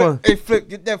Fuck, get the Flip. phone. Hey, Flip,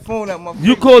 get that phone out my face.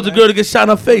 You caused a man. girl to get shot in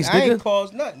her face, I ain't nigga.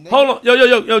 caused nothing. Nigga. Hold on,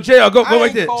 yo, JR, go I right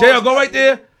ain't there. caused JR, go right nothing,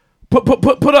 there.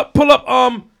 Pull up.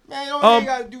 Man, you don't even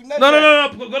gotta do nothing.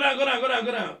 No. Go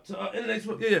down. To,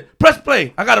 internet, yeah. Press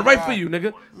play. I got it right for you,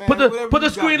 nigga. Man, Put whatever the you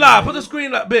screen got, live. man. Put the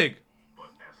screen live big.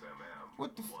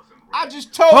 What the? I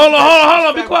just told Hold you.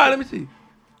 on. Be quiet. Let me see.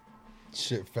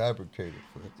 Shit fabricated.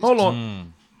 Flip. Hold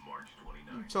on.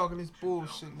 You talking this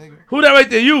bullshit, nigga. Who that right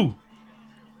there? You.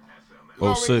 You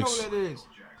already 06. know what that is.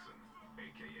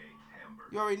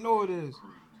 You already know what it is.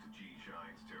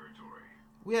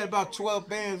 We had about 12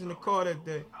 bands in the car that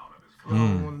day. You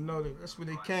don't want to know that. That's what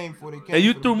they came for. They came And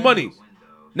you for the threw bands. money.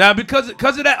 Now because of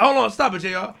that. Hold on. Stop it,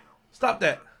 JR. Stop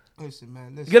that. Listen,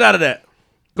 man. Listen. Get out of that.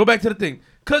 Go back to the thing.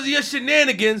 Cause of your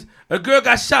shenanigans, a girl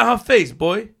got shot in her face,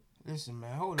 boy. Listen,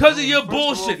 man. Hold on. 'Cause of your First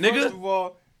all- bullshit, nigga. First of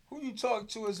all, who you talking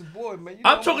to as a boy, man? You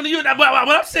I'm know talking to you. When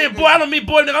I'm saying boy, I don't mean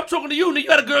boy, nigga. I'm talking to you, nigga. You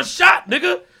had a girl shot,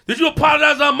 nigga. Did you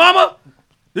apologize to her mama?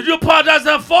 Did you apologize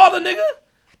to her father, nigga?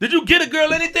 Did you get a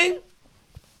girl anything?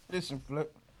 Listen,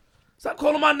 Flip. Stop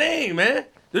calling my name, man.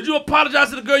 Did you apologize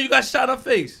to the girl you got shot in her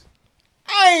face?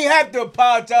 I ain't have to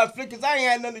apologize, Flip, because I ain't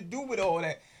had nothing to do with all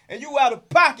that. And you out of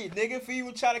pocket, nigga, for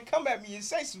even trying to come at me and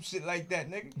say some shit like that,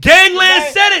 nigga. Gangland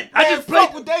said it. I Man, just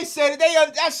fuck played. what they said.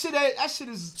 That shit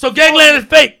is. So Gangland is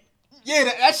fake. Yeah,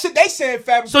 that shit they said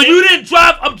fabricated. So you didn't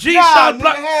drive up G Nah, shot nigga,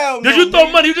 block. hell Did no, you throw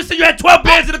nigga. money? You just said you had 12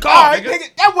 bands in the car, All right, nigga.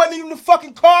 nigga, that wasn't even the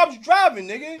fucking car I was driving,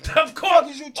 nigga. Of course.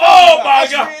 is you talking Oh about? my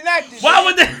That's god. reenacted, Why nigga.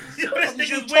 would they? Yo, this What is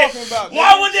you nigga's weird. talking about,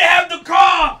 Why nigga? would they have the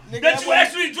car Nigga, that that you wasn't-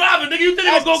 actually driving, nigga? You think they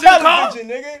That's was gonna get the car? television,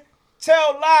 nigga.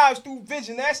 Tell lies through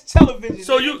vision. That's television.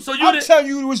 So nigga. you I'm didn't- telling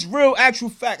you, it was real,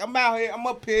 actual fact. I'm out here. I'm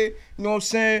up here. You know what I'm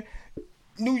saying?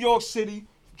 New York City,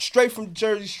 straight from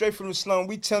Jersey, straight from the slum.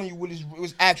 We telling you what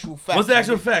is actual facts. What's the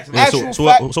actual facts? Yeah, Actual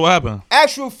so what happened?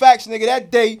 Actual facts, nigga.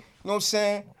 That day, you know what I'm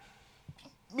saying?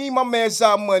 Me and my man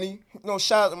Zah Money, you know,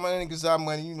 shout out to my nigga Zah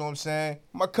Money, you know what I'm saying?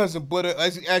 My cousin Butter,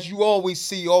 as you always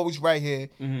see, always right here.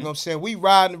 You know what I'm saying? We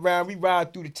riding around, we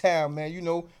ride through the town, man. You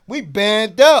know, we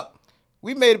band up.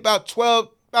 We made about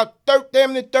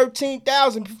damn near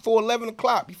 13,000 before 11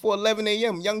 o'clock, before 11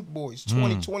 a.m. Young boys,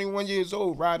 20, 21 years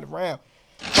old, riding around.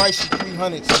 Price of 300s, you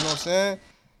know what I'm saying?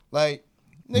 Like,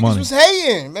 niggas was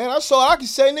hating, man. That's all I can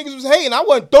say. Niggas was hating. I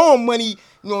wasn't throwing money, you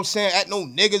know what I'm saying, at no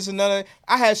niggas and none of that.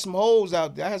 I had some hoes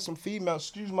out there. I had some females,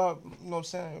 excuse my, you know what I'm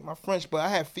saying, my French, but I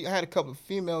had a couple of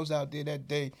females out there that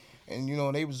day, and, you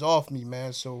know, they was off me,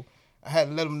 man. So I had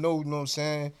to let them know, you know what I'm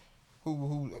saying,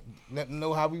 who let them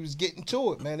know how we was getting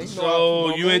to it, man. They know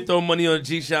So you ain't throw money on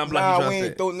G-Shine Block? Nah, we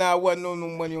ain't throw. Nah, wasn't no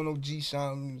money on no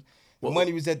G-Shine. The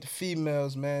money was at the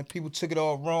females, man. People took it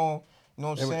all wrong. You know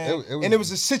what I'm saying? And there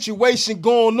was a situation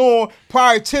going on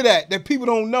prior to that people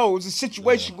don't know. It was a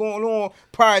situation going on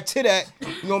prior to that.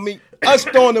 You know what I mean? Us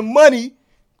throwing the money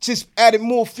just added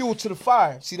more fuel to the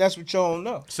fire. See, that's what y'all don't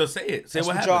know. So say it. Say That's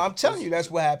what what happened. I'm telling you, that's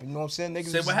what happened. You know what I'm saying?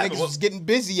 Say what happened. Niggas was getting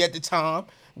busy at the time.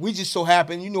 We just so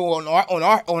happened, you know, on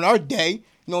our day, you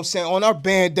know what I'm saying, on our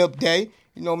band up day,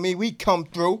 you know what I mean, we come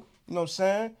through, you know what I'm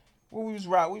saying? What we was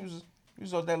right, we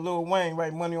was on that Lil Wayne,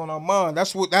 right, Money on Our Mind.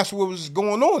 That's what was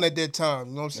going on at that time,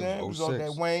 you know what I'm saying? We was on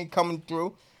that Wayne coming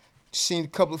through. Seen a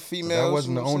couple of females. That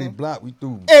wasn't the only block we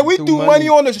threw. And we threw money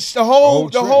on the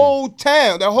whole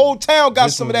town. The whole town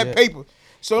got some of that paper.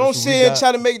 So don't sit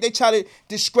and try to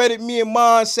discredit me and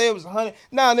mine, say it was 100.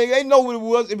 Nah, nigga, they know what it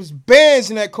was. It was bands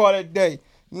in that car that day.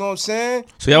 You know what I'm saying?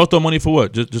 So y'all throw money for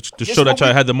what? Just to show that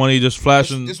y'all had the money, just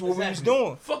flashing. This what we was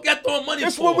doing. Fuck y'all throwing money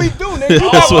That's for? what we do, nigga. You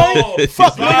got money.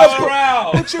 Fuck,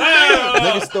 nigga. What you mean?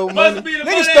 Niggas throw money.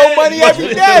 Niggas throw money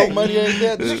every day. Money ain't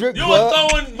there at the strip You club. were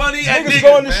throwing money at Niggas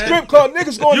going to man. strip club.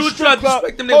 Niggas going to strip club.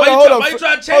 Why you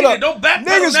trying to change it? Don't backpedal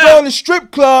now. Niggas going to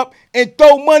strip club and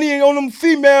throw money on them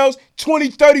females, 20,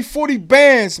 30, 40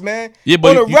 bands, man. Yeah,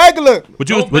 but on a regular. But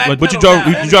you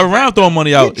drive around throwing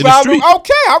money out in the street.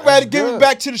 Okay, I'd rather give it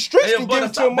back to the streets than give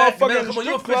it to a motherfucker in the Come on,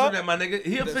 you strip official club. that, my nigga.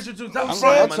 He official too.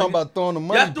 I'm talking about throwing the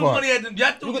money Y'all threw part. money at them.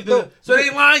 Y'all threw. So they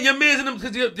ain't lying. Your mans and them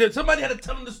because somebody had to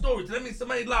tell them the story. So that means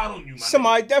somebody lied on you, man.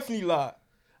 Somebody definitely lied.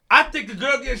 I think the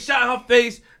girl getting shot in her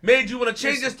face made you want to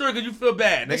change that story because you feel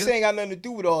bad, nigga. This ain't got nothing to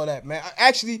do with all that, man.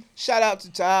 Actually, shout out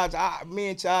to Taj. Me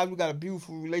and Taj, we got a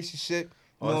beautiful relationship.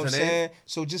 You know what I'm saying?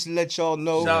 So just to let y'all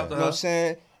know, you know what I'm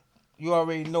saying? You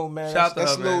already know, man.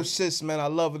 That's little sis, man. I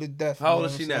love her to death. How old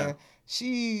is she now?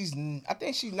 I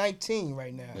think she's 19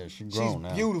 right now. Yeah, she's grown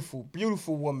now.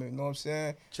 Beautiful woman. You know what I'm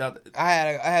saying? I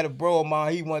had a bro of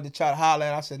mine. He wanted to try to holler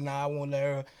at her. I said, nah, I won't let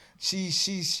her.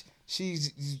 She's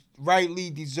rightly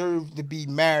deserved to be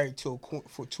married to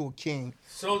a king.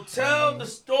 So tell the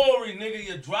story, nigga.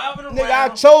 You're driving around. Nigga, I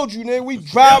told you, nigga. We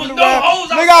driving around.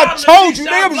 Nigga, I told you,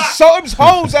 nigga. It was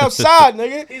hoes outside,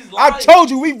 nigga. I told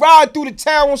you, we ride through the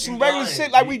town on some regular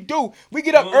shit like we do. We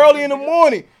get up early in the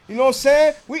morning. You know what I'm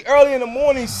saying? We early in the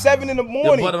morning, 7 in the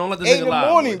morning, 8 in the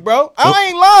morning, bro. I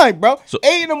ain't lying, bro.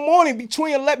 8 in the morning,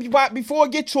 between 11, before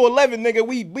it get to 11, nigga,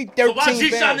 we 13 So why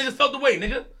G-Shot niggas felt the way,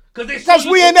 nigga? Because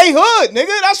we in they hood,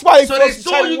 nigga. That's why they feel the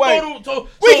type of way.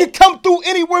 We can come through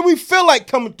anywhere we feel like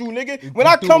coming through, nigga. When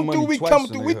I come through, we come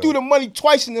through. We threw the money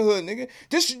twice in the hood, nigga.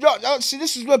 This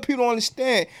is what people don't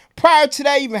understand. Prior to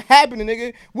that even happening,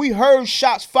 nigga, we heard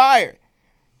shots fired.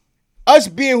 Us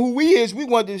being who we is, we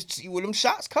wanted to see where them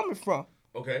shots coming from.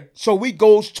 Okay. So we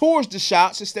goes towards the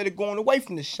shots instead of going away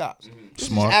from the shots. This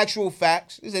Smart. is actual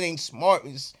facts. This ain't smart.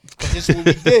 This is what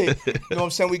we did. You know what I'm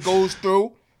saying? We goes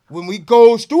through. When we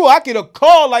goes through, I get a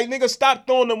call like, nigga, stop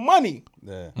throwing the money.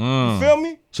 Yeah. You feel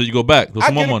me? So you go back. Throw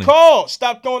some more money. I get a call.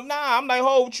 Stop throwing. Nah, I'm like,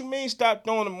 what you mean stop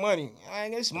throwing the money?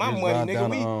 It's my money, nigga.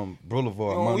 Down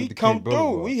Boulevard, we come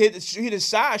through. We hit the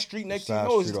side street next to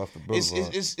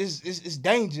it's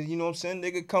danger. You know what I'm saying?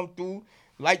 Nigga come through,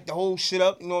 light the whole shit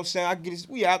up. You know what I'm saying?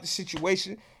 We out the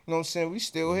situation. You know what I'm saying? We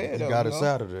still here. You got us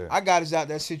out of there. I got us out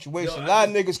that situation. A lot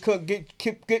of niggas couldn't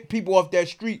get people off that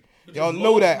street. Y'all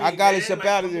know that. I got us up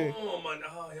out of there.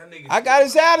 I got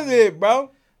us out of there,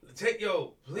 bro.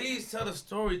 Please tell the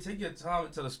story. Take your time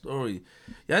and tell the story.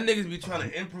 Y'all niggas be trying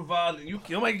to improvise. You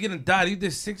might get indicted. You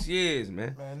did 6 years,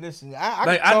 man. Man, listen.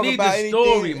 I need the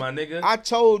story, my nigga. I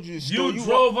told you the story. You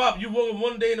drove up. You woke up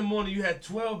one day in the morning. You had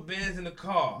 12 bands in the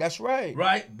car. That's right.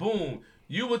 Right? Boom.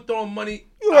 You were throwing money.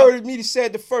 You heard me say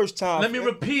it the first time. Let me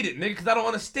repeat it, nigga, because I don't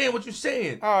understand what you're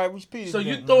saying. All right, repeat it. So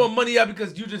you throwing money out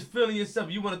because you just feeling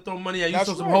yourself. You want to throw money out. You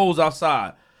saw some hoes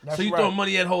outside. That's so you right. throwing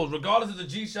money at hoes. Regardless of the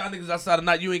G-Shot niggas outside or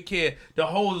not, you ain't care. The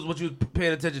hoes is what you was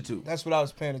paying attention to. That's what I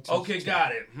was paying attention Okay, to.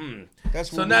 got it. That's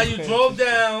So what now we was you paying drove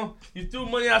attention to. down, you threw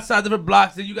money outside different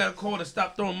blocks, then you got a call to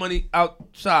stop throwing money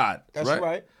outside. That's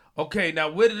right. Okay, now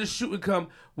where did the shooting come?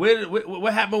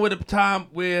 What happened with the time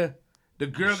where the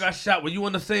girl got shot? Were you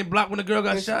on the same block when the girl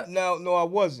got shot? No, I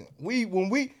wasn't. When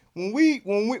we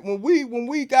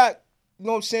got, you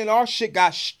know what I'm saying, our shit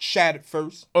got shattered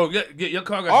first. Oh, your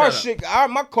car got Our shot up.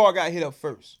 my car got hit up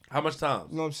first. How much times?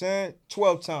 You know what I'm saying?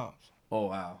 12 times. Oh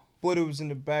wow. But it was in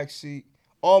the back seat.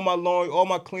 All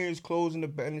my clearance clothes in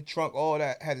the trunk, all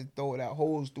that, had to throw it out.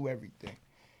 Holes through everything. You know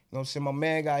what I'm saying? My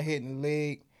man got hit in the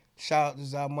leg. Shout out to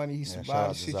Zah Money. He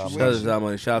survived the Shout out situation. to Zah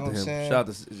Money. Shout out You to know him. what I'm Shout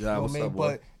out to You Zah. know what What's I mean? up, boy?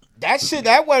 But that shit,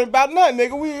 that wasn't about nothing,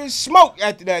 nigga. We was smoke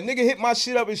after that. Nigga hit my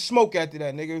shit up and smoke after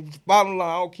that, nigga. Bottom line,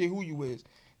 I don't care who you is. You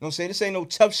know what I'm saying? This ain't no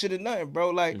tough shit or nothing, bro.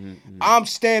 Like, I'm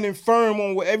standing firm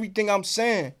on everything I'm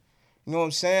saying. You know what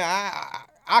I'm saying?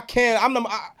 I can't,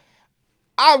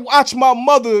 I watch my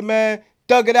mother, man,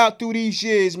 dug it out through these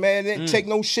years, man. Didn't take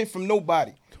no shit from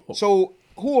nobody. So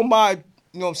who am I,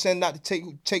 you know what I'm saying, not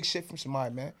to take shit from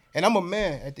somebody, man? And I'm a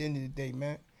man at the end of the day,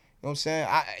 man. You know what I'm saying?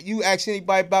 You ask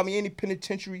anybody about me, any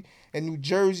penitentiary in New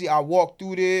Jersey, I walked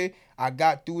through there, I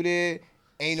got through there.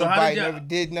 Ain't So how nobody did ever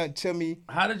did nothing to me.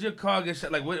 How did your car get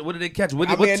shot? Like, what did they catch? What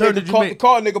I mean, turn nigga did you caught the make?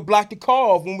 car, nigga blocked the car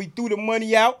off. When we threw the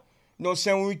money out, you know what I'm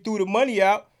saying? When we threw the money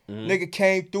out, nigga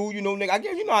came through, you know, nigga. I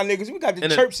guess, you know how niggas, we got the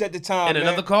In a- chirps at the time, In man.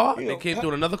 another car? You They know, came through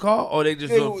in another car, or they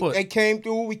just on foot? They came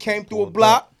through. We came through a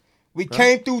block. We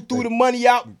came through the money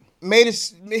out.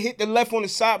 Hit the left on the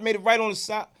side. Made it right on the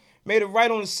side. Made it right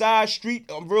on the side street,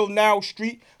 a real narrow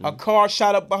street. A car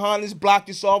shot up behind us, blocked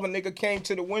us off. A nigga came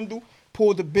to the window,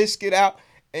 pulled the biscuit out,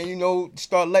 and you know,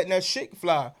 start letting that shit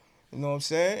fly. You know what I'm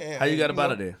saying? And, How you got up know,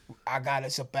 out of there? I got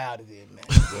us up out of there, man.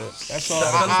 That's all.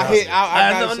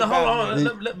 I got us up Hold out of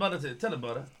there. on. Let Butter tell him,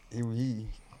 Butter.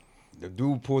 The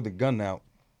dude pulled the gun out.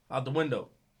 Out the window.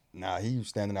 Nah, he was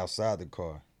standing outside the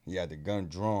car. He had the gun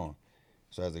drawn.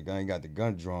 So as he got the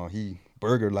gun drawn,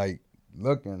 Burger like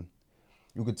looking.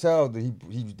 You could tell that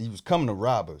he was coming to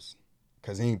rob us,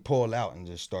 cause he ain't pulled out and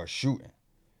just start shooting.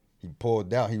 He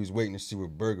pulled out. He was waiting to see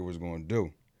what Burger was gonna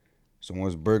do. So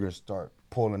once Burger start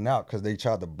pulling out, cause they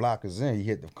tried to block us in, he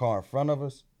hit the car in front of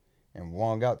us, and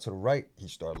Wong out to the right. He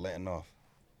started letting off.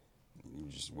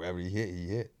 Just wherever he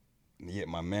hit. And he hit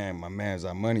my man. My man's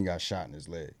our money got shot in his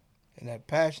leg. And that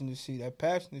passenger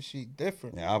seat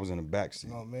different. Yeah, I was in the back seat.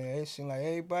 You know, man, it seemed like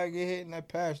everybody get hit in that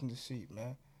passenger seat,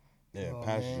 man. Yeah, Oh,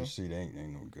 passenger man. seat ain't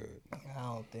no good. I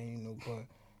don't think you know, but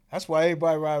that's why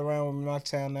everybody ride around with my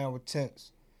town now with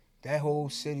tents. That whole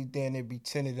city then it be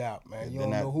tinted out, man. You don't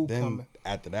know who coming.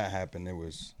 After that happened, it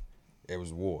was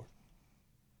war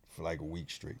for like a week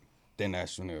straight. Then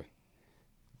that's when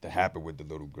that happened with the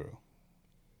little girl.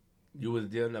 You was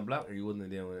there in that block, or you wasn't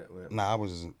there with that? Nah, I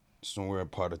was somewhere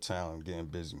part of town getting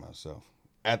busy myself.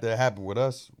 After it happened with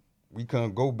us, we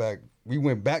couldn't go back. We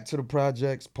went back to the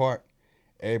projects part.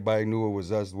 Everybody knew it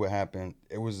was us. What happened?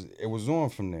 It was on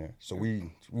from there. So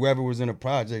whoever was in the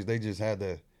projects, they just had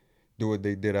to do what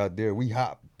they did out there. We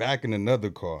hopped back in another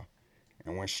car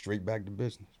and went straight back to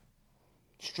business.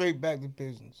 Straight back to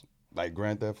business. Like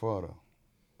Grand Theft Auto.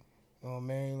 You know what I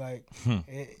mean? Like,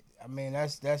 I mean,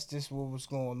 that's just what was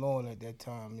going on at that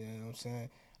time. You know what I'm saying?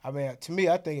 I mean, to me,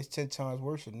 I think it's 10 times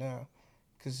worse than now.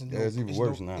 Cause it's even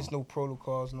worse now. There's no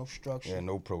protocols, no structure. Yeah,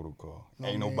 no protocol. No,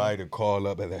 Ain't man. nobody to call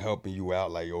up and helping you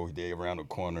out like, oh, they around the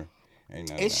corner. Ain't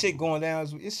nothing. It shit going down.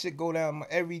 It shit go down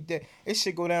every day. It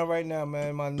shit go down right now, man,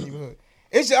 in my neighborhood.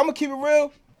 I'm gonna keep it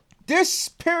real. This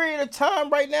period of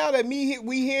time right now that we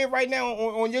here right now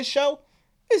on your show,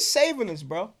 it's saving us,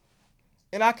 bro.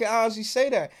 And I can honestly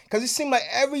say that. Because it seems like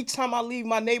every time I leave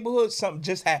my neighborhood, something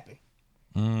just happened.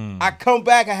 I come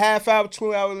back a half hour,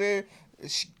 2 hours later,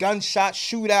 gunshots,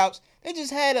 shootouts. They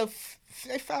just had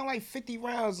they found like 50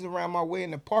 rounds around my way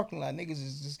in the parking lot.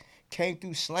 Niggas just came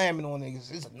through slamming on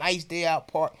niggas. It's a nice day out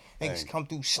park. Niggas come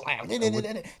through slamming.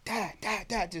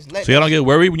 Just let So y'all don't get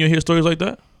worried when you hear stories like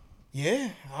that? Yeah,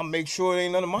 I'll make sure it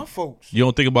ain't none of my folks. You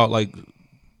don't think about like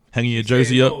hanging your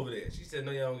jersey up? Over there. She said,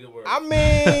 no, y'all don't get worried. I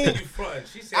mean, You frontin'.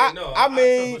 She said, I no. mean- I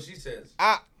trust what she says.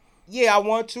 I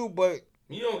want to, but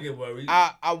You don't get worried.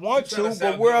 I want You tryna to, but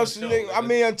sound where good on else? the show, Nigga, I nigga.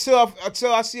 mean,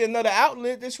 until I see another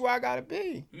outlet, this is where I gotta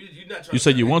be. You're not trying You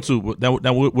said to you sound want to, but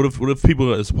now what if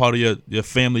people as part of your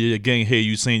family, your gang, hear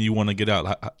you saying you want to get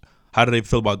out? How do they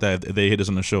feel about that if they hear this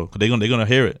on the show? Because they're gonna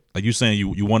hear it. Like you saying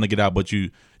you want to get out, but you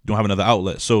don't have another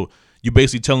outlet. So you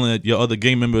basically telling your other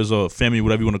gang members or family,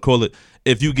 whatever you want to call it,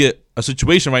 if you get a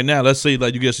situation right now, let's say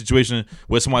like you get a situation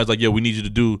where somebody's like, yo, we need you to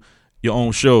do your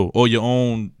own show or your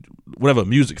own whatever,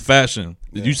 music, fashion.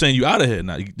 You saying you out of here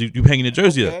now? You hanging your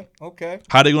jersey up? Okay.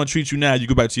 How they gonna treat you now? You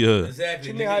go back to your hood.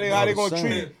 Exactly. What you mean how they gonna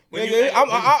treat you? Nigga, I'm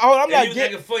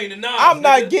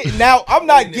not getting out. I'm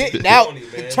not getting out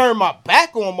to turn my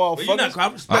back on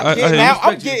motherfuckers.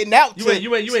 I'm getting out.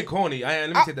 You ain't corny. Let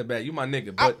me take that back. You my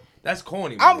nigga, but that's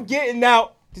corny. Man. I'm getting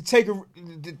out to take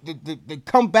to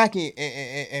come back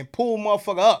and pull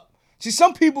motherfucker up. See,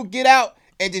 some people get out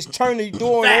and just turn the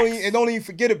door and don't even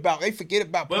forget about. They forget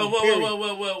about. Well, you know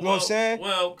what I'm saying?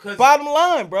 Well, cause bottom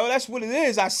line, bro, that's what it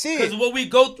is. I see it. Cause what we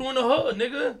go through in the hood,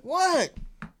 nigga. What?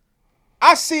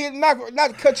 I see it. Not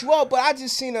to cut you off, but I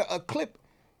just seen a clip.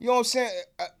 You know what I'm saying?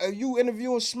 You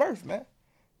interviewing Smurf, man.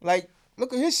 Like,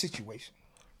 look at his situation.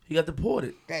 He got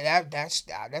deported.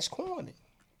 That's corny.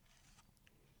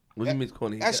 What do you mean it's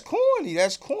corny? That's corny.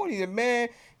 That's corny. The man,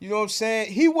 you know what I'm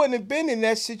saying? He wouldn't have been in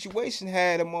that situation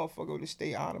had a motherfucker to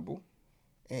stay honorable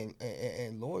and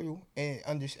loyal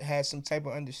and had some type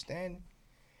of understanding.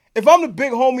 If I'm the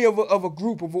big homie of a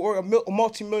group of a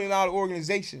multi-million-dollar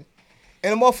organization,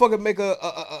 and a motherfucker make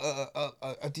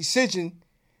a decision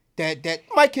that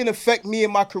might can affect me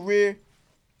in my career,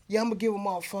 yeah, I'm gonna give a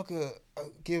motherfucker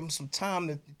give him some time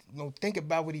to think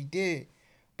about what he did,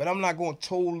 but I'm not gonna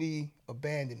totally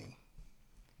abandon him.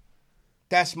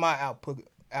 That's my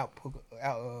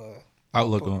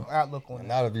outlook on And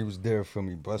not if he was there for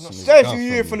me, busting his say gun if you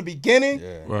for here me. from the beginning,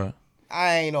 Yeah. Right.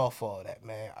 I ain't off all that,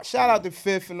 man. Shout out to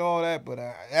Fifth and all that, but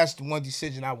that's the one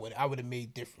decision I would have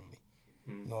made differently.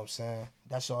 You know what I'm saying?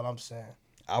 That's all I'm saying.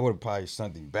 I would have probably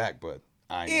sent him back, but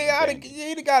I ain't. Yeah,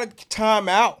 you'd got to time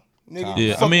out, nigga.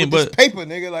 Yeah, Fuck I mean, with but this paper,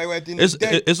 nigga. Like at the end of the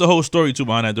day. it's a whole story too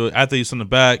behind that. Dude. After he sent it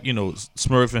back,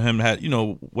 Smurf and him had,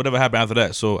 whatever happened after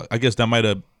that. So I guess that might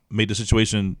have made the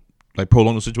situation, like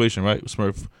prolong the situation, right?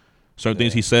 Smurf, certain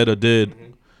things he said or did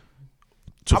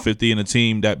to 50 and the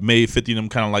team that made 50 of them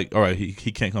kind of like, all right, he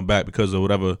can't come back because of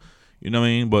whatever, you know what I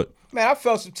mean? But man, I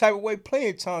felt some type of way plenty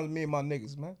of times with me and my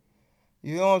niggas, man.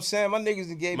 You know what I'm saying? My niggas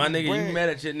that gave my me nigga, bread. you mad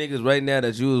at your niggas right now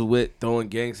that you was with throwing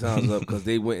gang signs up because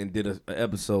they went and did an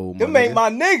episode. Them ain't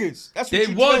my niggas. That's what They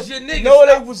you was just, your niggas. No,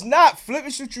 Stop. they was not. Flip,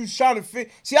 it's what you was trying to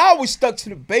fit. See, I always stuck to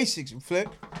the basics, Flip.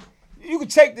 You can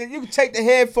take the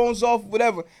headphones off,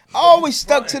 whatever. I always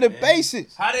stuck to the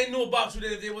basics. How they knew about you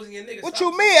then if they wasn't your niggas? What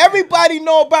you mean? Everybody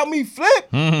know about me, Flip.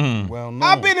 Well, no.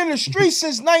 I've been in the streets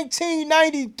since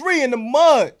 1993 in the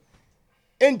mud.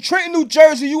 In Trenton, New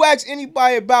Jersey, you ask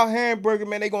anybody about Hamburger,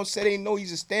 man, they gonna say they know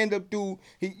he's a stand-up dude.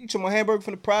 You talking about Hamburger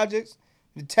from the projects?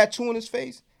 The tattoo on his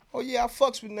face? Oh yeah, I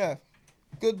fucks with Neff.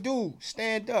 Good dude,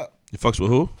 stand up. you fucks with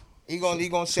who? He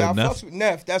gonna say Said I Neff? fucks with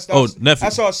Neff. That's nephew.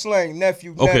 That's our slang,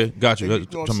 nephew. Okay, Neff. got you. They- know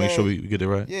To what I'm make sure saying? we get it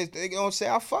right. Yeah, they gonna say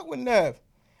I fuck with Nev.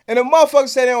 And the motherfuckers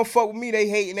say they don't fuck with me, they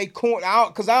hate and they corn out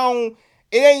because I don't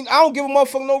give a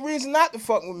motherfucker no reason not to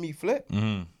fuck with me, Flip.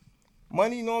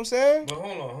 Money, you know what I'm saying? But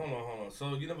hold on.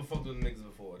 So you never fucked with the niggas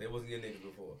before? They wasn't your niggas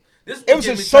before. This It was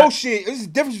associate. There's a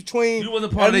difference between You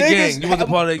wasn't part of the gang. You wasn't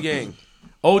part of the gang.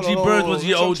 OG Hold on, Birds hold was on.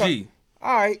 your So I'm OG.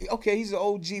 All right, okay, he's an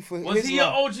OG for Was his he your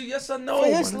line- OG? Yes or no? for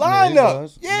his my nigga? lineup.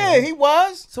 was. Yeah, he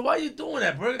was. So why you doing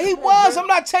that, Burger? He Come on, was. Burger. I'm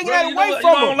not taking that Burger, away you know from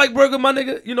I him. don't like Burger, my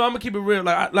nigga. I'm gonna keep it real.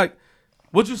 Like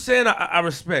what you saying, I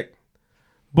respect.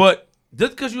 But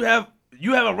just because you have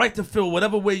a right to feel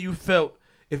whatever way you felt.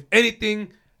 If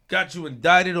anything got you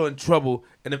indicted or in trouble,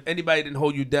 and if anybody didn't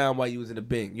hold you down while you was in the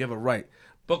Bing, you have a right.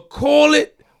 But call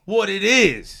it what it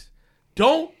is.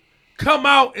 Don't come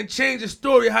out and change the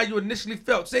story how you initially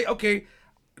felt. Say, okay,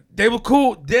 they were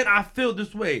cool, then I feel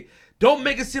this way. Don't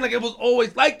make it seem like it was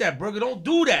always like that, Burger. Don't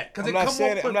do that. I'm not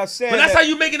saying that- I'm not saying But that's that. how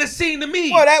you making it seem to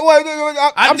me. Well,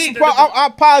 I'm need surprised. to- I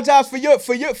apologize for your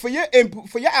input,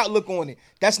 for your outlook on it.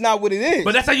 That's not what it is.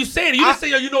 But that's how you saying it. You didn't say,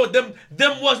 yo, you know what,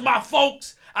 them was my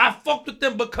folks. I fucked with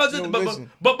them because of Yo, but listen.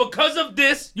 because of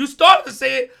this. You started to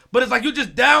say it, but it's like you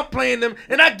just downplaying them,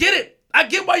 and I get it. I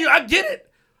get it.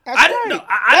 That's I didn't right. know.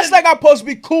 I That's didn't- like I'm supposed to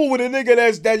be cool with a nigga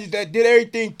that did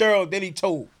everything thorough that he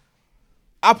told.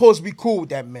 I'm supposed to be cool with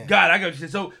that man. God, I got what you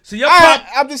saying. So your pop.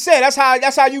 I'm just saying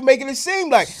that's how you making it seem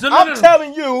like. So no, I'm no, no.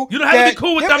 telling you, You don't have to that be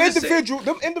cool with them them, just say-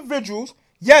 Them individuals,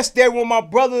 yes, they were my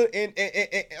brother in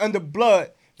under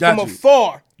blood Got from you.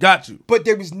 afar, Got you. but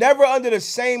they was never under the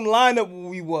same lineup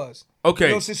we was. Okay. You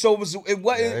know what I'm saying? So it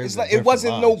wasn't. Yeah, It's was like it different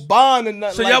wasn't no lines. bond or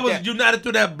nothing So like y'all was that. united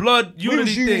through that blood We unity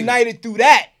was thing. united through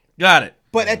that. Got it.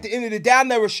 But at the end of the day, I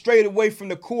never strayed away from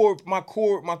the my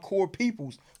core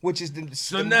peoples, which is the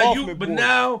So now Hoffman boys.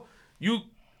 now you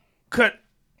cut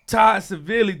ties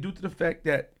severely due to the fact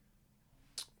that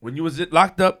when you was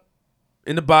locked up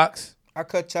in the box, I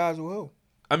cut ties with who?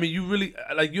 I mean, you really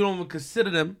like you don't even consider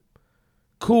them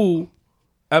cool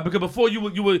Because before you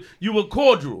were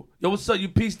cordial. Yo, what's up? You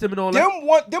pieced them and all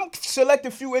that. Them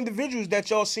selected few individuals that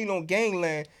y'all seen on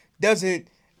Gangland doesn't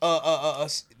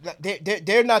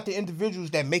they're not the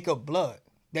individuals that make up blood.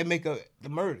 That make up the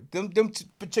murder. Them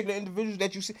particular individuals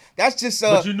that you see. That's just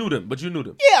But you knew them.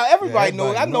 Yeah, everybody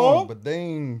knows. I know them. But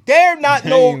they're They're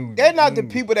not the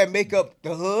people that make up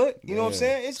the hood. You know what I'm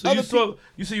saying? It's So other people.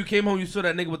 you said you came home, you saw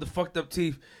that nigga with the fucked up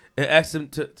teeth and asked him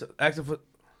to ask him for.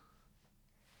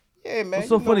 Yeah, man. What's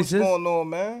so you know funny, what's sis? going on,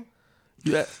 man?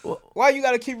 Well, Why you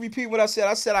gotta keep repeating what I said?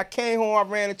 I said I came home, I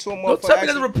ran into a motherfucker. don't tell me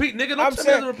that's a repeat, nigga.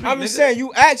 I'm just saying,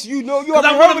 you asked, you know, you Because already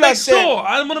I heard want to what I make said. sure.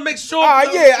 I want to make sure. All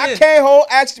right, yeah, I came home,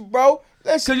 asked you, bro.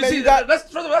 Listen, Because man, you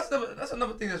see, that's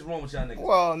another thing that's wrong with y'all niggas.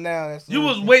 well, now that's You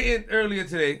was waiting earlier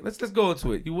today. Let's go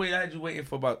into it. I had you waiting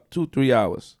for about 2-3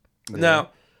 hours. Yeah. Now,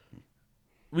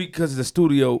 because the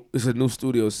studio is a new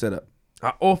studio setup,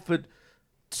 I offered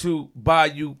to buy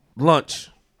you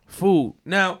lunch, food.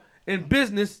 Now, in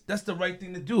business, that's the right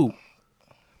thing to do.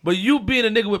 But you being a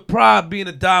nigga with pride, being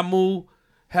a Damu,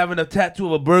 having a tattoo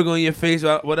of a burger on your face,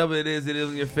 or whatever it is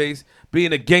on your face,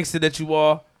 being a gangster that you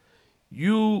are,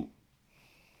 you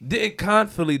didn't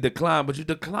confidently decline, but you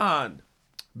declined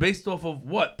based off of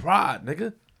what? Pride,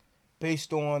 nigga.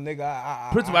 based on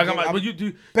nigga. Principal, I got my. But you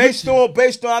do based on.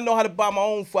 I know how to buy my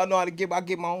own food. I know how to get. I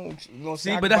get my own. You know what I'm See,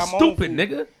 saying? but that's stupid,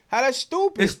 nigga. How that's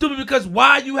stupid? It's stupid because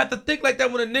why you have to think like that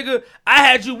when a nigga? I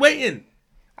had you waiting.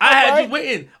 I had you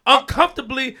waiting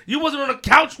uncomfortably. You wasn't on a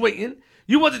couch waiting.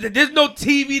 You wasn't. There's no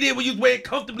TV there when you was waiting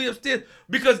comfortably upstairs.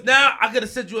 Because now I could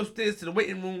have sent you upstairs to the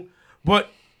waiting room, but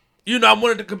you know I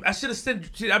wanted to. I should have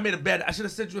sent you. I made a bad. I should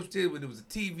have sent you upstairs when there was a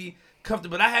TV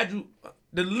comfortable. But I had you.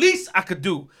 The least I could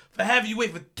do for having you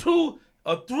wait for 2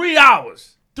 or 3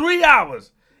 hours. 3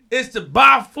 hours. Is to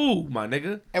buy food, my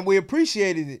nigga. And we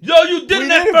appreciated it. Yo, you did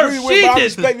it at first. She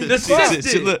did. The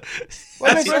sis did.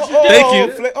 Thank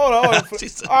you. Hold on,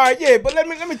 Flip. All right, yeah, but let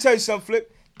me tell you something,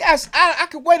 Flip. I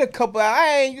could wait a couple hours.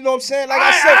 I ain't, you know what I'm saying?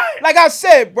 Like I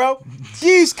said, bro,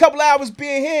 these couple hours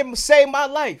being here saved my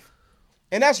life.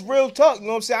 And that's real talk, you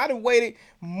know what I'm saying? I done waited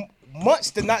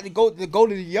months to go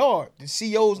to the yard. The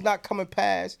CEO's not coming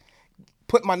past,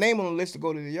 put my name on the list to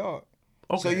go to the yard.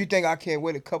 Okay. So you think I can't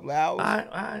wait a couple of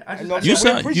hours? You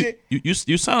sound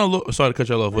a little. Sorry to cut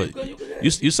you off, but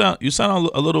you sound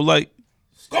a little like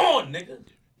scorn, nigga.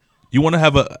 You want to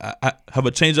have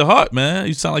a change of heart, man.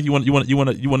 You sound like you want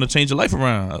to change your life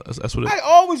around. That's what. I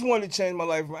always wanted to change my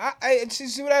life around. I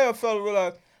see what I felt to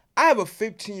realize. I have a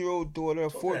 15-year-old daughter, a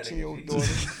 14-year-old daughter.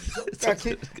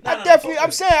 I'm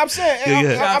saying.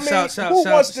 I mean, shout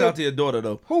out to your daughter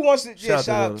though. Who wants to? Yeah,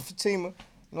 shout out to Fatima. You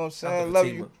know what I'm saying? Love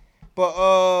you.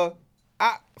 But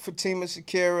Fatima,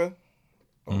 Shakira.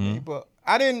 Okay, but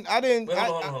I didn't. Wait,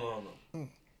 hold on.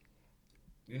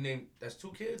 You named that's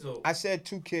 2 kids or? I said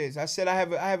 2 kids. I said I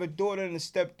have a daughter and a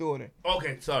stepdaughter.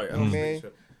 Okay, sorry. You know what I mean?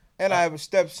 And I have a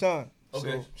stepson.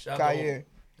 Okay, so Kair.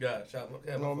 Yeah, shout out.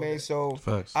 You know what I mean? So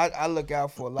I look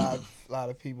out for a lot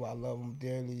of people. I love them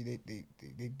dearly. They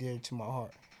dear to my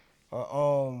heart.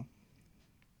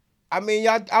 I mean,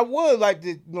 I would like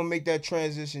to make that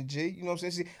transition, G. You know what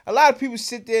I'm saying? See, a lot of people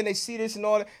sit there and they see this and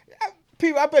all that.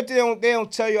 People, I bet they don't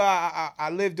tell you I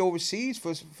lived overseas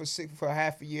for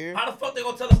half a year. How the fuck they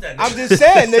gonna tell us that, nigga? I'm just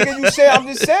saying, nigga. I'm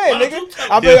just saying, nigga.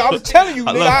 I'm telling you,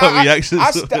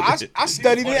 nigga. I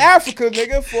studied in Africa,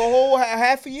 nigga, for a whole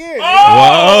half a year.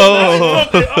 Oh,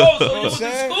 so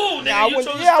you went to school,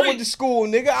 nigga. I went to school,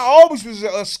 nigga. I always was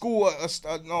a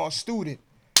student.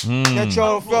 That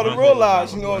y'all fail to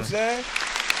realize, you know what I'm saying?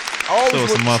 I always show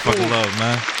some motherfucking love,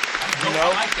 man. You know? I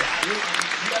like that.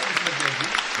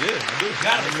 Yeah, I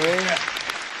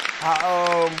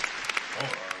do.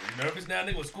 You nervous now,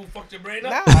 nigga? When school fucked your brain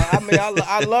up? Nah, I mean,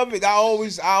 I love it. I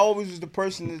always was the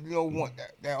person that want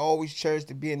that always cherished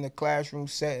to be in the classroom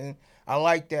setting. I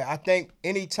like that. I think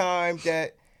anytime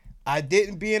that I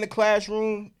didn't be in the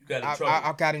classroom,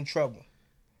 I got in trouble.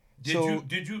 Did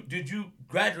you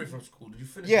graduate from school? Did you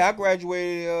finish? Yeah, I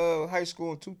graduated high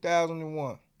school in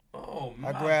 2001. Oh,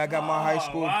 I got my high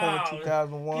school diploma in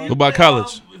 2001. What about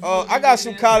college? I got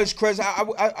some college credits.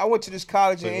 I went to this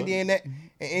college in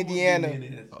Indiana.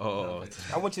 Oh.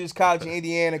 I went to this college in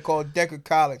Indiana called Decker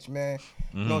College, man.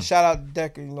 You know, shout out to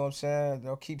Decker. You know what I'm saying?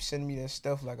 They'll keep sending me that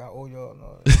stuff like I owe y'all.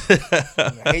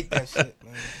 I hate that shit,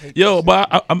 man. Yo,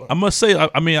 but I must say, I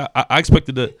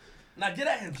expected to. Now get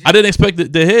at him, G. I didn't expect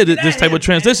to hear this type of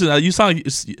transition. You sound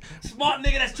smart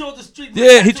nigga that's chose the street.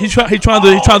 Yeah, he trying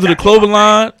to do the clothing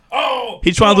line. Oh,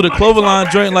 He trying to do the money from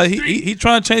Cloverline joint. Like Street. he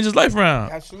trying to change his life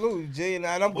around. Absolutely, Jay, and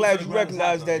I'm Boots glad on the you ground is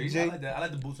recognize hot, that, though. Jay. I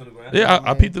like the boots on the ground. Yeah, I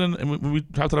man. peeped it in when we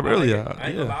talked about it earlier. I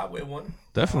ain't gonna lie, I wear one.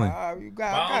 Definitely. You But I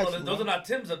got don't know, you, those are man. not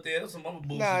Tim's up there. Those some other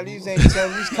boots. Nah, these ain't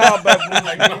Tim's. These combat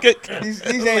boots.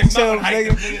 These ain't Tim's,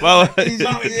 nigga. Well, These,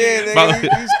 yeah, nigga, Mountain-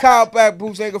 these combat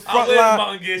boots, nigga. I wear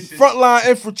mountain gear shit. Frontline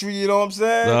infantry. You know what I'm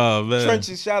saying? Oh, man.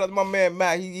 Trenches. Shout out to my man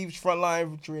Matt. He was frontline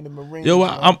infantry in the Marines. Yo, you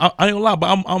know? I ain't gonna lie, but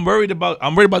I'm worried about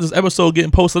this episode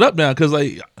getting posted up now because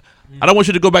like I don't want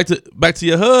you to go back to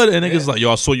your hood and niggas like,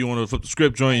 yo, I saw you on the flip the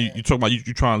script joint. You talking about you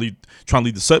trying to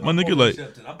lead the set, my nigga. Like,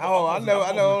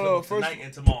 I know. First, Tonight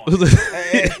and tomorrow.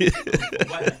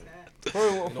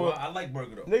 I like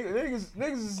burger though. niggas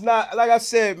is not like I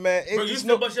said, man. Bro, you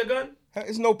still bust your gun?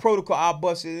 It's no protocol. I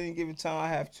bust it at any given time. I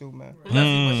have to, man. When the last time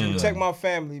you bust your gun? Protect my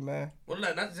family, man. When the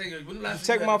last time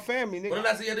Protect my family, nigga. When the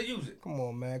last time you had to use it? Come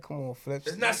on, man. Come on, Flips.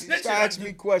 It's not Stop snitching. asking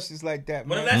me questions like that,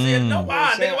 When the man. last time you had to know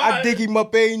why? Nigga, why? I dig him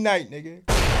up every night, nigga.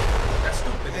 That's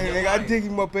stupid. Hey, nigga, I dig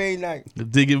him up every night.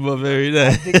 dig him up every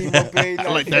day. Dig him up every night.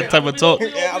 I like that type of talk.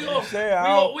 Yeah, I'm saying, I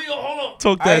don't- We all, hold on.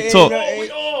 Talk I that ain't talk.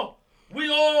 no- We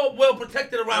all well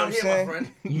protected around I'm here, saying. my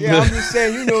friend. Yeah, I'm just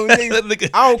saying, you know, nigga, Nigga,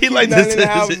 I don't he keep like nothing this- in the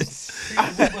house.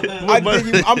 I dig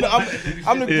him.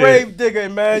 I'm the Yeah. grave digger,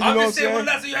 man. You I'm know what I'm just saying, when saying?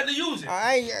 the last time you had to use it?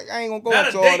 I ain't gonna go Not a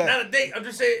into all date, that. not a date. I'm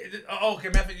just saying. Okay,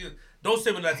 man. Don't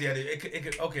say when the last time you had it. It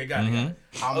could. Okay, got it.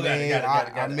 Got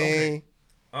it. I mean,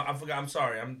 I forgot. I'm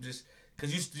sorry. I'm just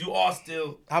because you are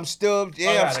still. I'm still, Oh,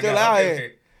 got I'm it, still got it. out Okay, here.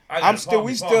 okay. I got I'm it. still, Pardon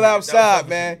we me, still pardon me. That was outside, something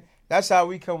man. to me. That's how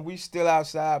we come. We still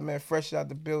outside, man. Fresh out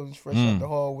the buildings, fresh out the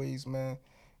hallways, man.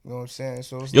 You know what I'm saying?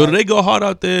 So it's Yo, like, do they go hard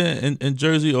out there in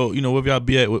Jersey or wherever y'all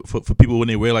be at for people when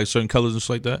they wear like certain colors and shit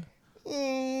like that?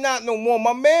 Not no more.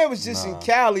 My man was just in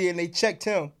Cali, and they checked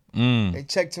him. Mm. They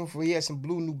checked him for he had some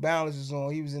blue New Balances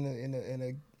on. He was in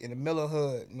the Miller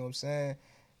hood. You know what I'm saying?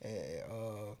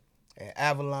 And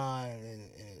Avalon, and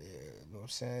you know what I'm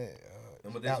saying?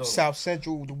 And what they Out told him? South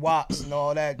Central, the Watts and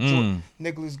all that.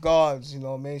 Nicholas Guards, you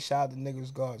know what I mean? Shout out to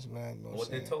Nicholas Guards, man. You know What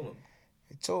I'm they saying? told him?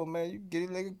 They told him, man, you get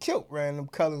a nigga killed wearing them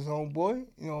colors, homeboy.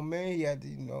 You know what I mean? He had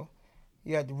to,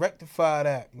 he had to rectify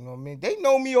that. You know what I mean? They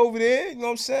know me over there. You know what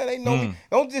I'm saying? They know me.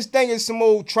 Don't just think it's some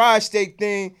old tri-state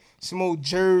thing, some old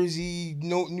Jersey,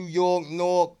 New York,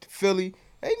 North, Philly.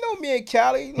 They know me in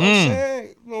Cali. You know what I'm saying?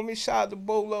 You know what I mean? Shout out to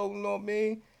Bolo. You know what I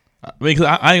mean? I mean, cause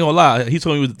I ain't gonna lie. He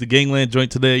told me with the Gangland joint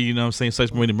today, you know what I'm saying,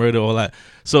 sex, murder, murder, all that.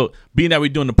 So, being that we're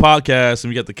doing the podcast and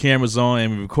we got the cameras on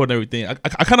and we recording everything,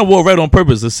 I kind of wore red on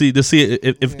purpose to see if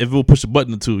it will push a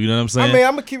button or two, you know what I'm saying? I mean,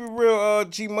 I'm going to keep it real,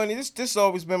 G Money. This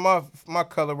always been my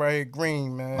color right here,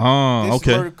 green, man. Oh, This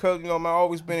okay. murder color, you know, man,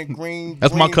 always been in green.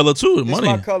 That's my color too, This money.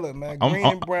 my color, man. Green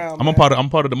and brown, I'm man. a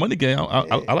part of the money game.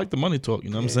 I like the money talk, you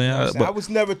know what I'm saying? You know what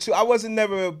I'm saying? But- I wasn't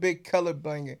never a big color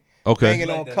banger. Okay. Banging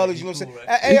Like on that colors, nigga, you know what I'm cool, saying?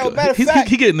 right? Hey, yo, matter of fact,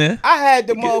 he getting there. I had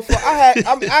the motherfucker.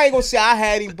 I ain't gonna say I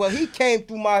had him, but he came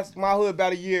through my hood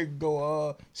about a year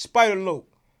ago. Spider Lope.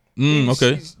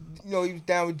 Okay. He was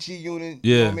down with G Unit.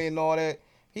 Yeah. You know what I mean, and all that.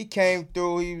 He came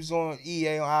through. He was on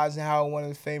EA on Eisenhower, one of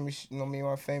the famous, you know what I mean,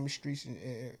 one of the famous streets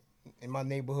in my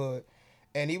neighborhood.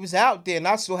 And he was out there, and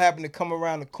I so happened to come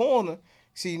around the corner.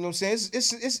 See, you know what I'm saying?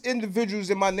 It's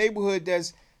individuals in my neighborhood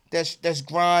that's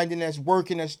grinding, that's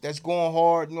working, that's going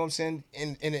hard, you know what I'm saying,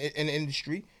 in the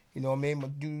industry. You know what I mean? My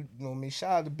dude, you know what I mean?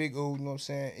 Shout out to Big O, you know what I'm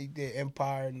saying? He did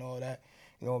Empire and all that.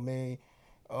 You know what I mean?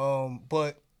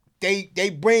 But they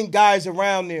bring guys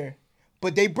around there.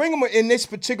 But they bring them in this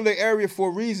particular area for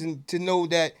a reason, to know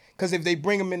that, because if they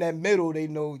bring them in that middle, they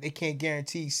know they can't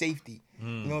guarantee safety. You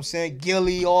know what I'm saying?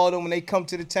 Gilly, all them, when they come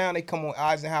to the town, they come on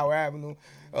Eisenhower Avenue.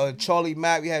 Charlie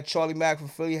Mack, we had Charlie Mack from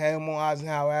Philly, had him on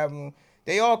Eisenhower Avenue.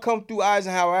 They all come through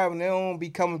Eisenhower Avenue. They don't be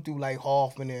coming through like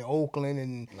Hoffman and Oakland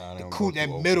and they don't the go that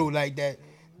through middle like that. Wow.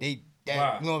 You know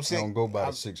what I'm They saying? don't go by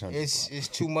the 600 It's block.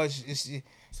 too much.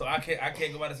 So I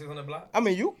can't go by the 600 block. I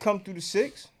mean, you come through the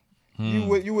 6. You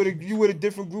with a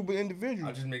different group of individuals.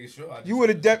 I'm just making sure. You would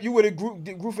a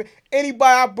group of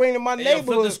anybody I bring to my Hey, yo, flip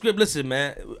the neighborhood. script. Listen,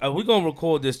 man, we gonna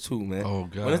record this too, man. Oh,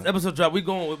 God. When this episode drop, we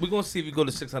gonna see if we go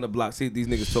to 600 blocks. See if these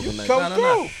niggas talking like come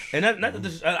through. And not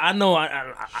I know not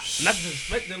to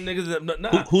disrespect them niggas.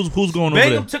 Nah. Who's going over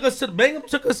Bangham there? took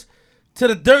us to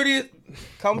the dirtiest,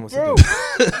 Come through.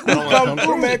 Come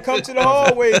through, man. Come to the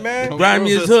hallway, man.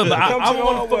 grimiest hood. But Come to I the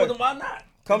want to fuck hallway. with them. Why not?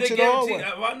 Come If to they the guarantee-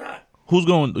 hallway. Why not? Who's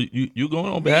going? You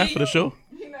going on behalf of the show?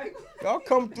 Y'all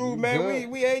come through, man. good.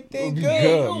 We everything Be good.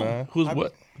 good, man. Who's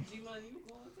what?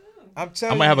 I'm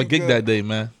telling I might have you, a gig good. that day,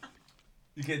 man.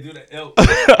 You can't do that. Yo,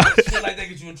 shit like that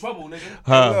get you in trouble, nigga.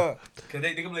 Huh. Cause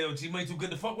they gonna be like, yo, G-Money too good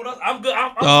to fuck with us. I'm good.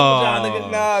 I'm with y'all,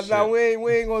 nigga. Nah, we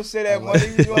ain't gonna say that, money.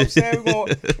 You know what I'm saying?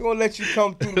 We gonna let you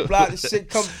come through the block. The shit,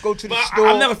 go to the store.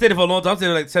 I'm never staying there for a long time. I'm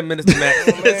staying there like 10 minutes to max.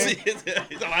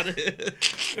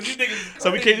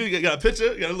 So we can't do. You got a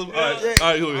picture? You got a little. All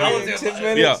right, cool. I was there 10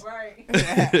 minutes. Right.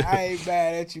 I ain't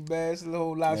mad at you, man. It's a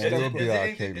whole lot of Yeah, stuff. you'll be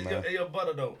okay, man. Hey, yo,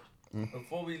 Butter, though.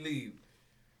 Before we leave,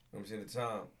 I'm saying the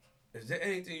time. Is there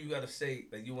anything you gotta say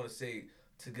that you want to say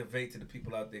to convey to the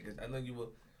people out there? Because I know you were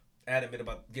adamant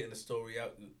about getting the story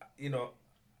out. You know,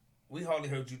 we hardly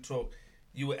heard you talk.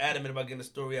 You were adamant about getting the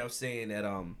story out, saying that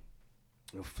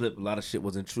Flip, a lot of shit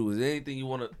wasn't true. Is there anything you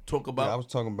want to talk about? Yeah, I was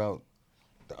talking about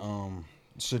the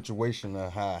situation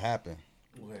of how it happened.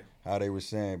 Okay. How they were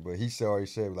saying, but he already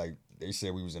said, like, they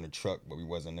said we was in a truck, but we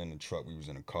wasn't in the truck. We was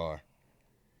in a car.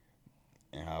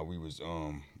 And how we was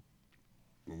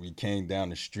when we came down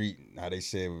the street, how they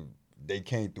said they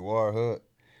came through our hood,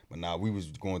 but now we was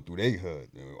going through their hood.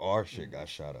 Our shit got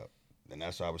shot up. And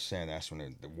that's what I was saying. That's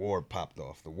when the war popped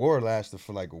off. The war lasted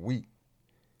for like a week.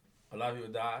 A lot of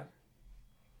people died.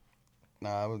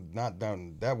 Nah, it was not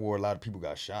done. That war, a lot of people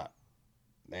got shot.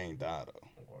 They ain't died,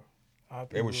 though.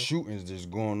 There was shootings just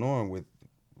going on with,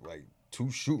 like, 2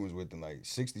 shootings within, like,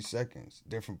 60 seconds.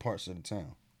 Different parts of the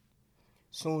town.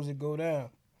 As soon as it go down.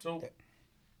 So,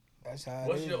 That's how it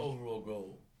what's is. your overall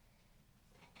goal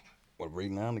What,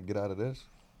 right now to get out of this?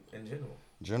 in general?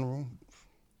 General?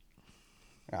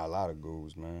 I got a lot of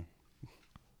goals, man.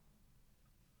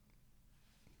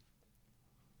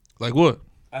 Like what?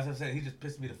 As I said, he just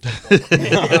pissed me the fuck off.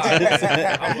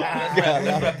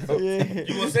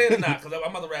 You want to say it or not? Because I'm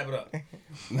about to wrap it up.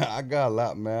 Nah, I got a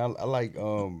lot, man. I like Make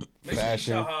sure you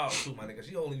fashion. shout her out too, my nigga.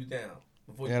 She holding you down.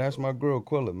 Before Yeah, you that's go. my girl,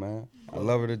 Quilla, man. I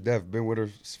love her to death. Been with her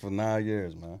for 9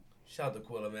 years, man. Shout out to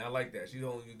Quilla, man. I like that. She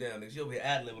holding you down, nigga. She over here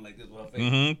ad-libbing like this with her face.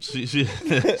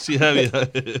 Mm-hmm. She heavy.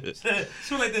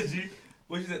 She was like this, G.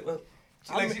 What she said? Well,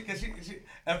 she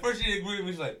at first she didn't agree with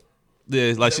me. She's like,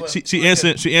 Yeah, like she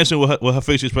answered with her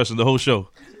facial expression the whole show.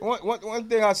 One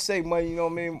thing I say, money, you know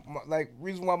what I mean? Like,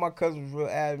 reason why my cousin was real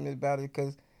adamant about it,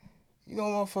 because, you know,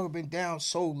 motherfucker been down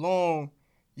so long,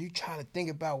 you trying to think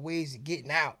about ways of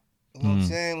getting out. You know what I'm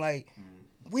saying? Like,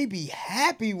 we be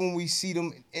happy when we see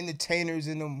them entertainers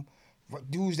and them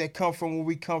dudes that come from where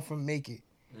we come from make it.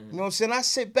 You know what I'm saying? I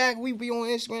sit back, we be on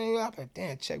Instagram, and I be like,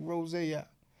 damn, check Rose out.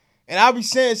 And I be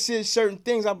saying certain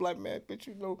things, I be like, man, bitch,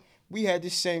 you know, we had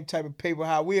this same type of paper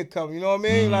how we'd come, you know what I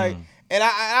mean? Like, and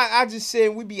I just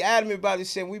said we be adamant about it,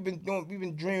 saying we've been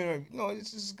dreaming. You know,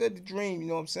 it's good to dream, you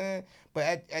know what I'm saying? But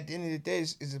at the end of the day,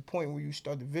 it's a point where you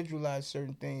start to visualize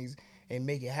certain things and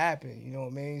make it happen, you know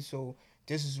what I mean? So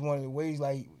this is one of the ways,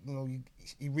 like, you know,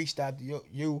 he reached out to you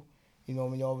know,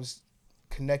 when y'all was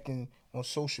connecting on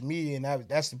social media, and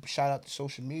that's the shout out to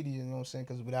social media, you know what I'm saying?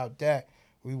 Because without that,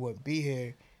 we wouldn't be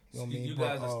here. You know what I mean? you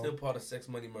guys are still part of Sex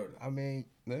Money Murder. I mean,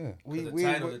 Yeah.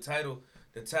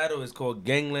 The title is called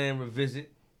Gangland Revisit,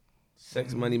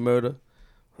 Sex Money Murder,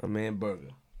 my man Burger.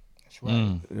 that's right. You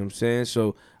know what I'm saying?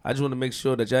 So I just want to make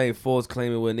sure that y'all ain't false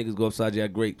claiming where niggas go upside y'all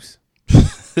grapes.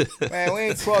 Man, we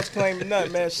ain't cross claiming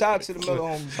nothing, man. Shout out to the Miller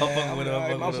homies, I'm man. fucking with him,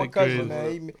 I'm My fucking with cousin, him.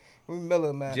 man. We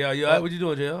Miller, man. JR, you alright? What you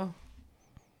doing, JR?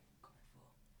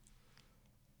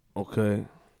 Okay.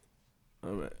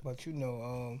 All right. But you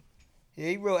know, yeah,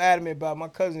 he real adamant about my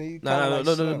cousin. He No,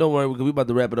 Slim. don't worry. We about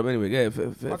to wrap it up anyway. Yeah,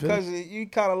 My cousin, you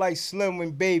kind of like Slim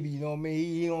when Baby, you know what I mean?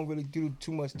 He don't really do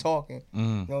too much talking, you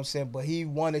know what I'm saying? But he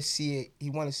want to see it. He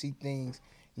want to see things,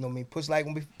 you know what I mean? Push like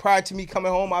prior to me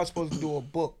coming home, I was supposed to do a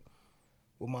book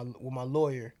with my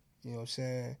lawyer, you know what I'm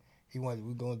saying? We were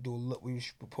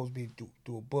supposed to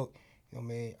do a book, you know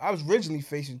what I mean? I was originally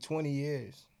facing 20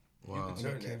 years. Wow.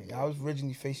 I was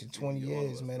originally facing 20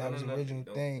 years, man. That was the original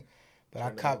thing. But I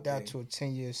copped out to a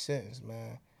 10-year sentence,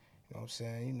 man. You know what I'm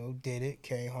saying? You know, did it,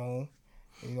 came home.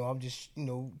 You know, I'm just, you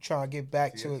know, trying to get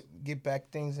back to it, get back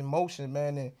things in motion,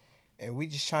 man. And we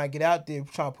just trying to get out there,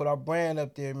 trying to put our brand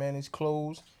up there, man. It's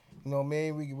closed. You know what I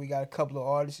mean? We got a couple of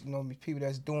artists, you know, people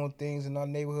that's doing things in our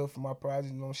neighborhood from our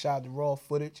project. You know, shout out to Raw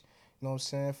Footage. You know what I'm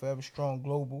saying? Forever Strong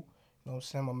Global. You know what I'm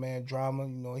saying? My man Drama, you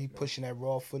know, he pushing that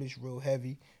Raw Footage real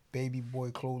heavy. Baby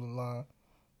Boy clothing line.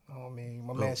 You know what I mean?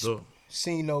 My man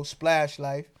Cino, Splash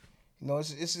Life. You know,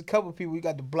 it's a couple of people. We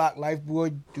got the Block Life Boy,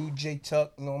 dude J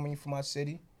Tuck, you know what I mean, from my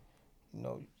city. You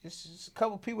know, it's a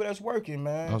couple of people that's working,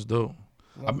 man. That's dope.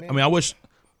 You know what I mean, I wish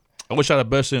y'all the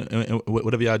best in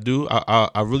whatever y'all do.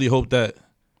 I really hope that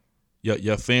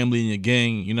your family and your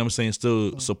gang, you know what I'm saying,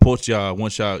 still supports y'all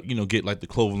once y'all, you know, get like the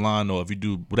clothing line, or if you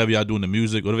do whatever y'all do in the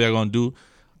music, whatever y'all gonna do.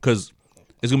 Because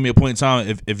it's gonna be a point in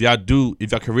time if y'all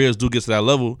careers do get to that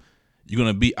level, you're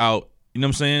gonna be out. You know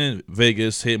what I'm saying?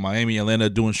 Vegas, hit Miami, Atlanta,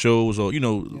 doing shows, or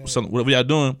whatever y'all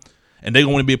doing, and they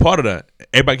gonna want to be a part of that.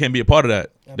 Everybody can't be a part of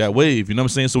that wave. You know what I'm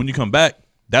saying? So when you come back,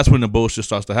 that's when the bullshit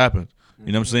starts to happen.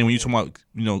 You know what I'm saying? When you talking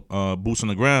about boots on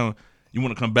the ground, you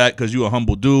want to come back because you a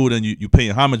humble dude and you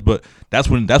paying homage, but that's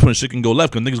when shit can go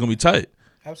left because niggas gonna be tight.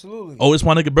 Absolutely. Oh, it's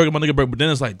my nigga Burger. But then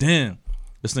it's like, damn,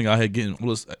 this nigga out here getting all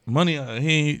this money out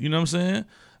here. You know what I'm saying?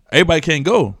 Everybody can't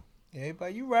go.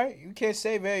 Everybody, you right. You can't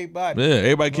save everybody. Yeah,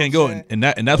 everybody can't go, and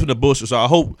that's what the bullshit. So I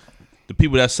hope the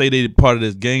people that say they part of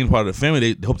this gang, part of the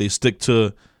family, they hope they stick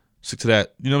to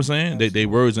that. You know what I'm saying? They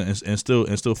words and still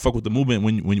fuck with the movement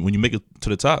when you make it to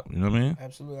the top. You know what I mean?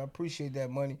 Absolutely, I appreciate that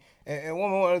money. And one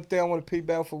more other thing I want to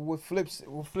piggyback for what Flip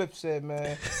said,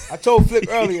 man. I told Flip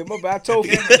earlier, but I told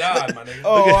Flip. God, my nigga. Oh,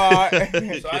 all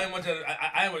right. So I didn't want you.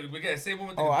 I we gotta say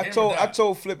one thing. Oh, I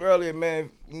told Flip earlier, man.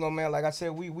 You know, man. Like I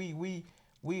said, we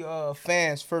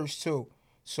fans first too.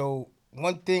 So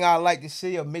one thing I like to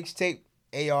see a mixtape,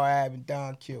 AR Ab and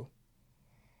Don Q.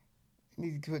 You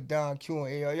need to put Don Q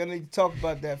and AR. Y'all need to talk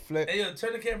about that, Flip. Hey, yo,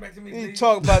 turn the camera back to me, please. You need to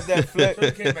talk about that, Flip. Turn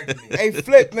the camera back to me. Hey,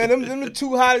 Flip, man, them the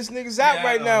two hottest niggas out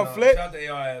right now, Flip. Shout out to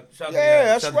AR. That's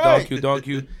Shout right. out to Don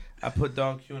Q. I put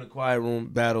Don Q in the quiet room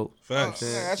battle. Facts.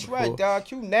 Yeah, that's right, Don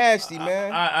Q nasty,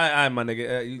 man. I, my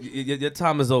nigga. Your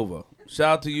time is over.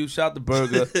 Shout out to you. Shout out to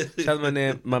Burger. Shout out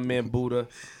to my man Buddha,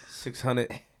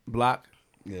 600 block.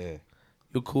 Yeah.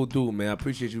 You a cool dude, man. I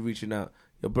appreciate you reaching out.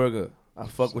 Yo, Burger, I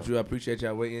fuck with you. I appreciate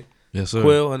y'all waiting. Yes, sir.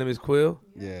 Quill, her name is Quill.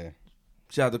 Yeah.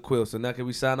 Shout out to Quill. So now can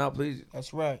we sign out, please?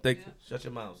 That's right. Thank you. Shut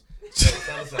your mouth.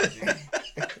 Shout us out, G.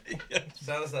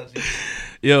 Shout us out, G.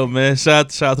 Yo, man,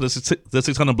 shout out to the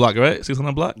 600 block, right?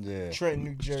 600 block. Yeah. Trenton,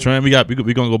 New Jersey. Trent, we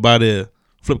gonna go by there.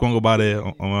 Flip gonna go by there.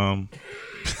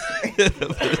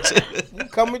 You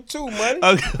coming too, money.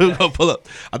 We're gonna pull up.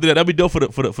 I think that'd be dope for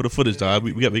the footage, dog.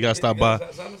 We gotta stop by.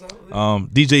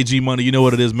 DJ G Money, you know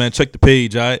what it is, man. Check the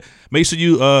page, all right. Make sure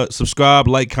you subscribe,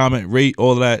 like, comment, rate,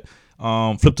 all of that.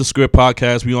 Flip the Script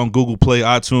podcast. We on Google Play,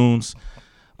 iTunes,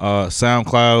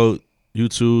 SoundCloud,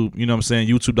 YouTube. You know what I'm saying?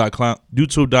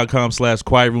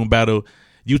 YouTube.com/Quiet Room Battle.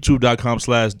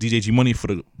 YouTube.com/DJ Money for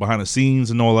the behind the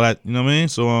scenes and all of that. You know what I mean?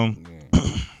 So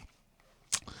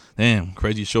damn,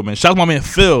 crazy show, man. Shout out to my man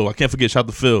Phil. I can't forget. Shout out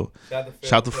to Phil.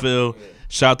 Shout out to Phil.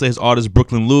 Shout out to his artist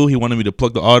Brooklyn Lou. He wanted me to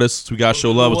plug the artists. We gotta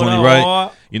show love. It's only right.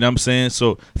 You know what I'm saying?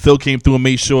 So Phil came through and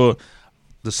made sure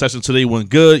the session today went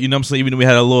good. You know what I'm saying? Even though we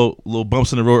had a little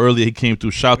bumps in the road earlier, he came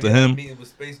through. Shout out to him. Meeting with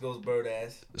Space Ghost Bird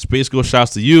Ass. Space Ghost,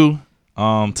 shouts to you.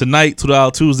 Tonight,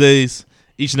 $2 Tuesdays,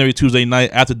 each and every Tuesday night,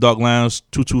 After Dark Lounge,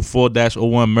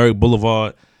 224-01 Merrick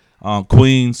Boulevard,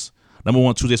 Queens.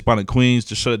 #1 Tuesday spot in Queens.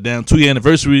 Just shut it down. 2-year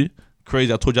anniversary.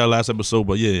 Crazy. I told y'all last episode,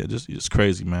 but yeah, just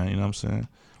crazy, man. You know what I'm saying?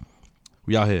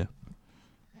 We out here.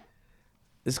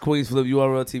 This Queens Flip,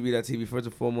 URLTV.tv. First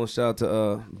and foremost, shout out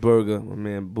to Burger, my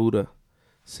man Buddha,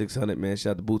 600, man.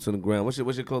 Shout out to Boots on the Ground. What's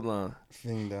your code line?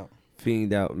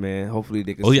 Fiend out, man. Hopefully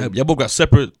they can. Oh yeah, y'all both got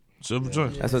separate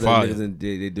joints. That's what niggas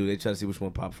they do. They try to see which one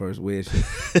pop first. Weird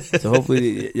shit. So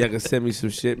hopefully y'all can send me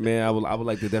some shit, man. I would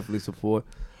like to definitely support.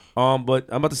 But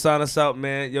I'm about to sign us out,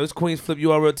 man. Yo, it's Queens Flip,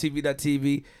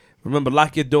 URLTV.tv. Remember,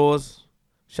 lock your doors.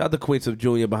 Shout out to Queens Flip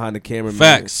Jr. behind the camera,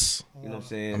 Facts. man. You know what I'm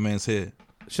saying? My man's here.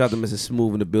 Shout out to Mrs.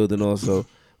 Smooth in the building also.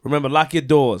 Remember, lock your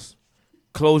doors.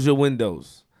 Close your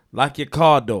windows. Lock your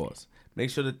car doors. Make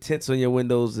sure the tints on your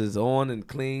windows is on and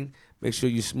clean. Make sure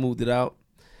you smooth it out.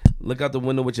 Look out the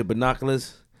window with your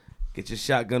binoculars. Get your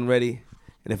shotgun ready.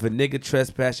 And if a nigga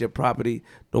trespass your property,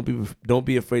 don't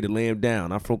be afraid to lay him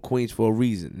down. I'm from Queens for a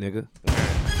reason, nigga.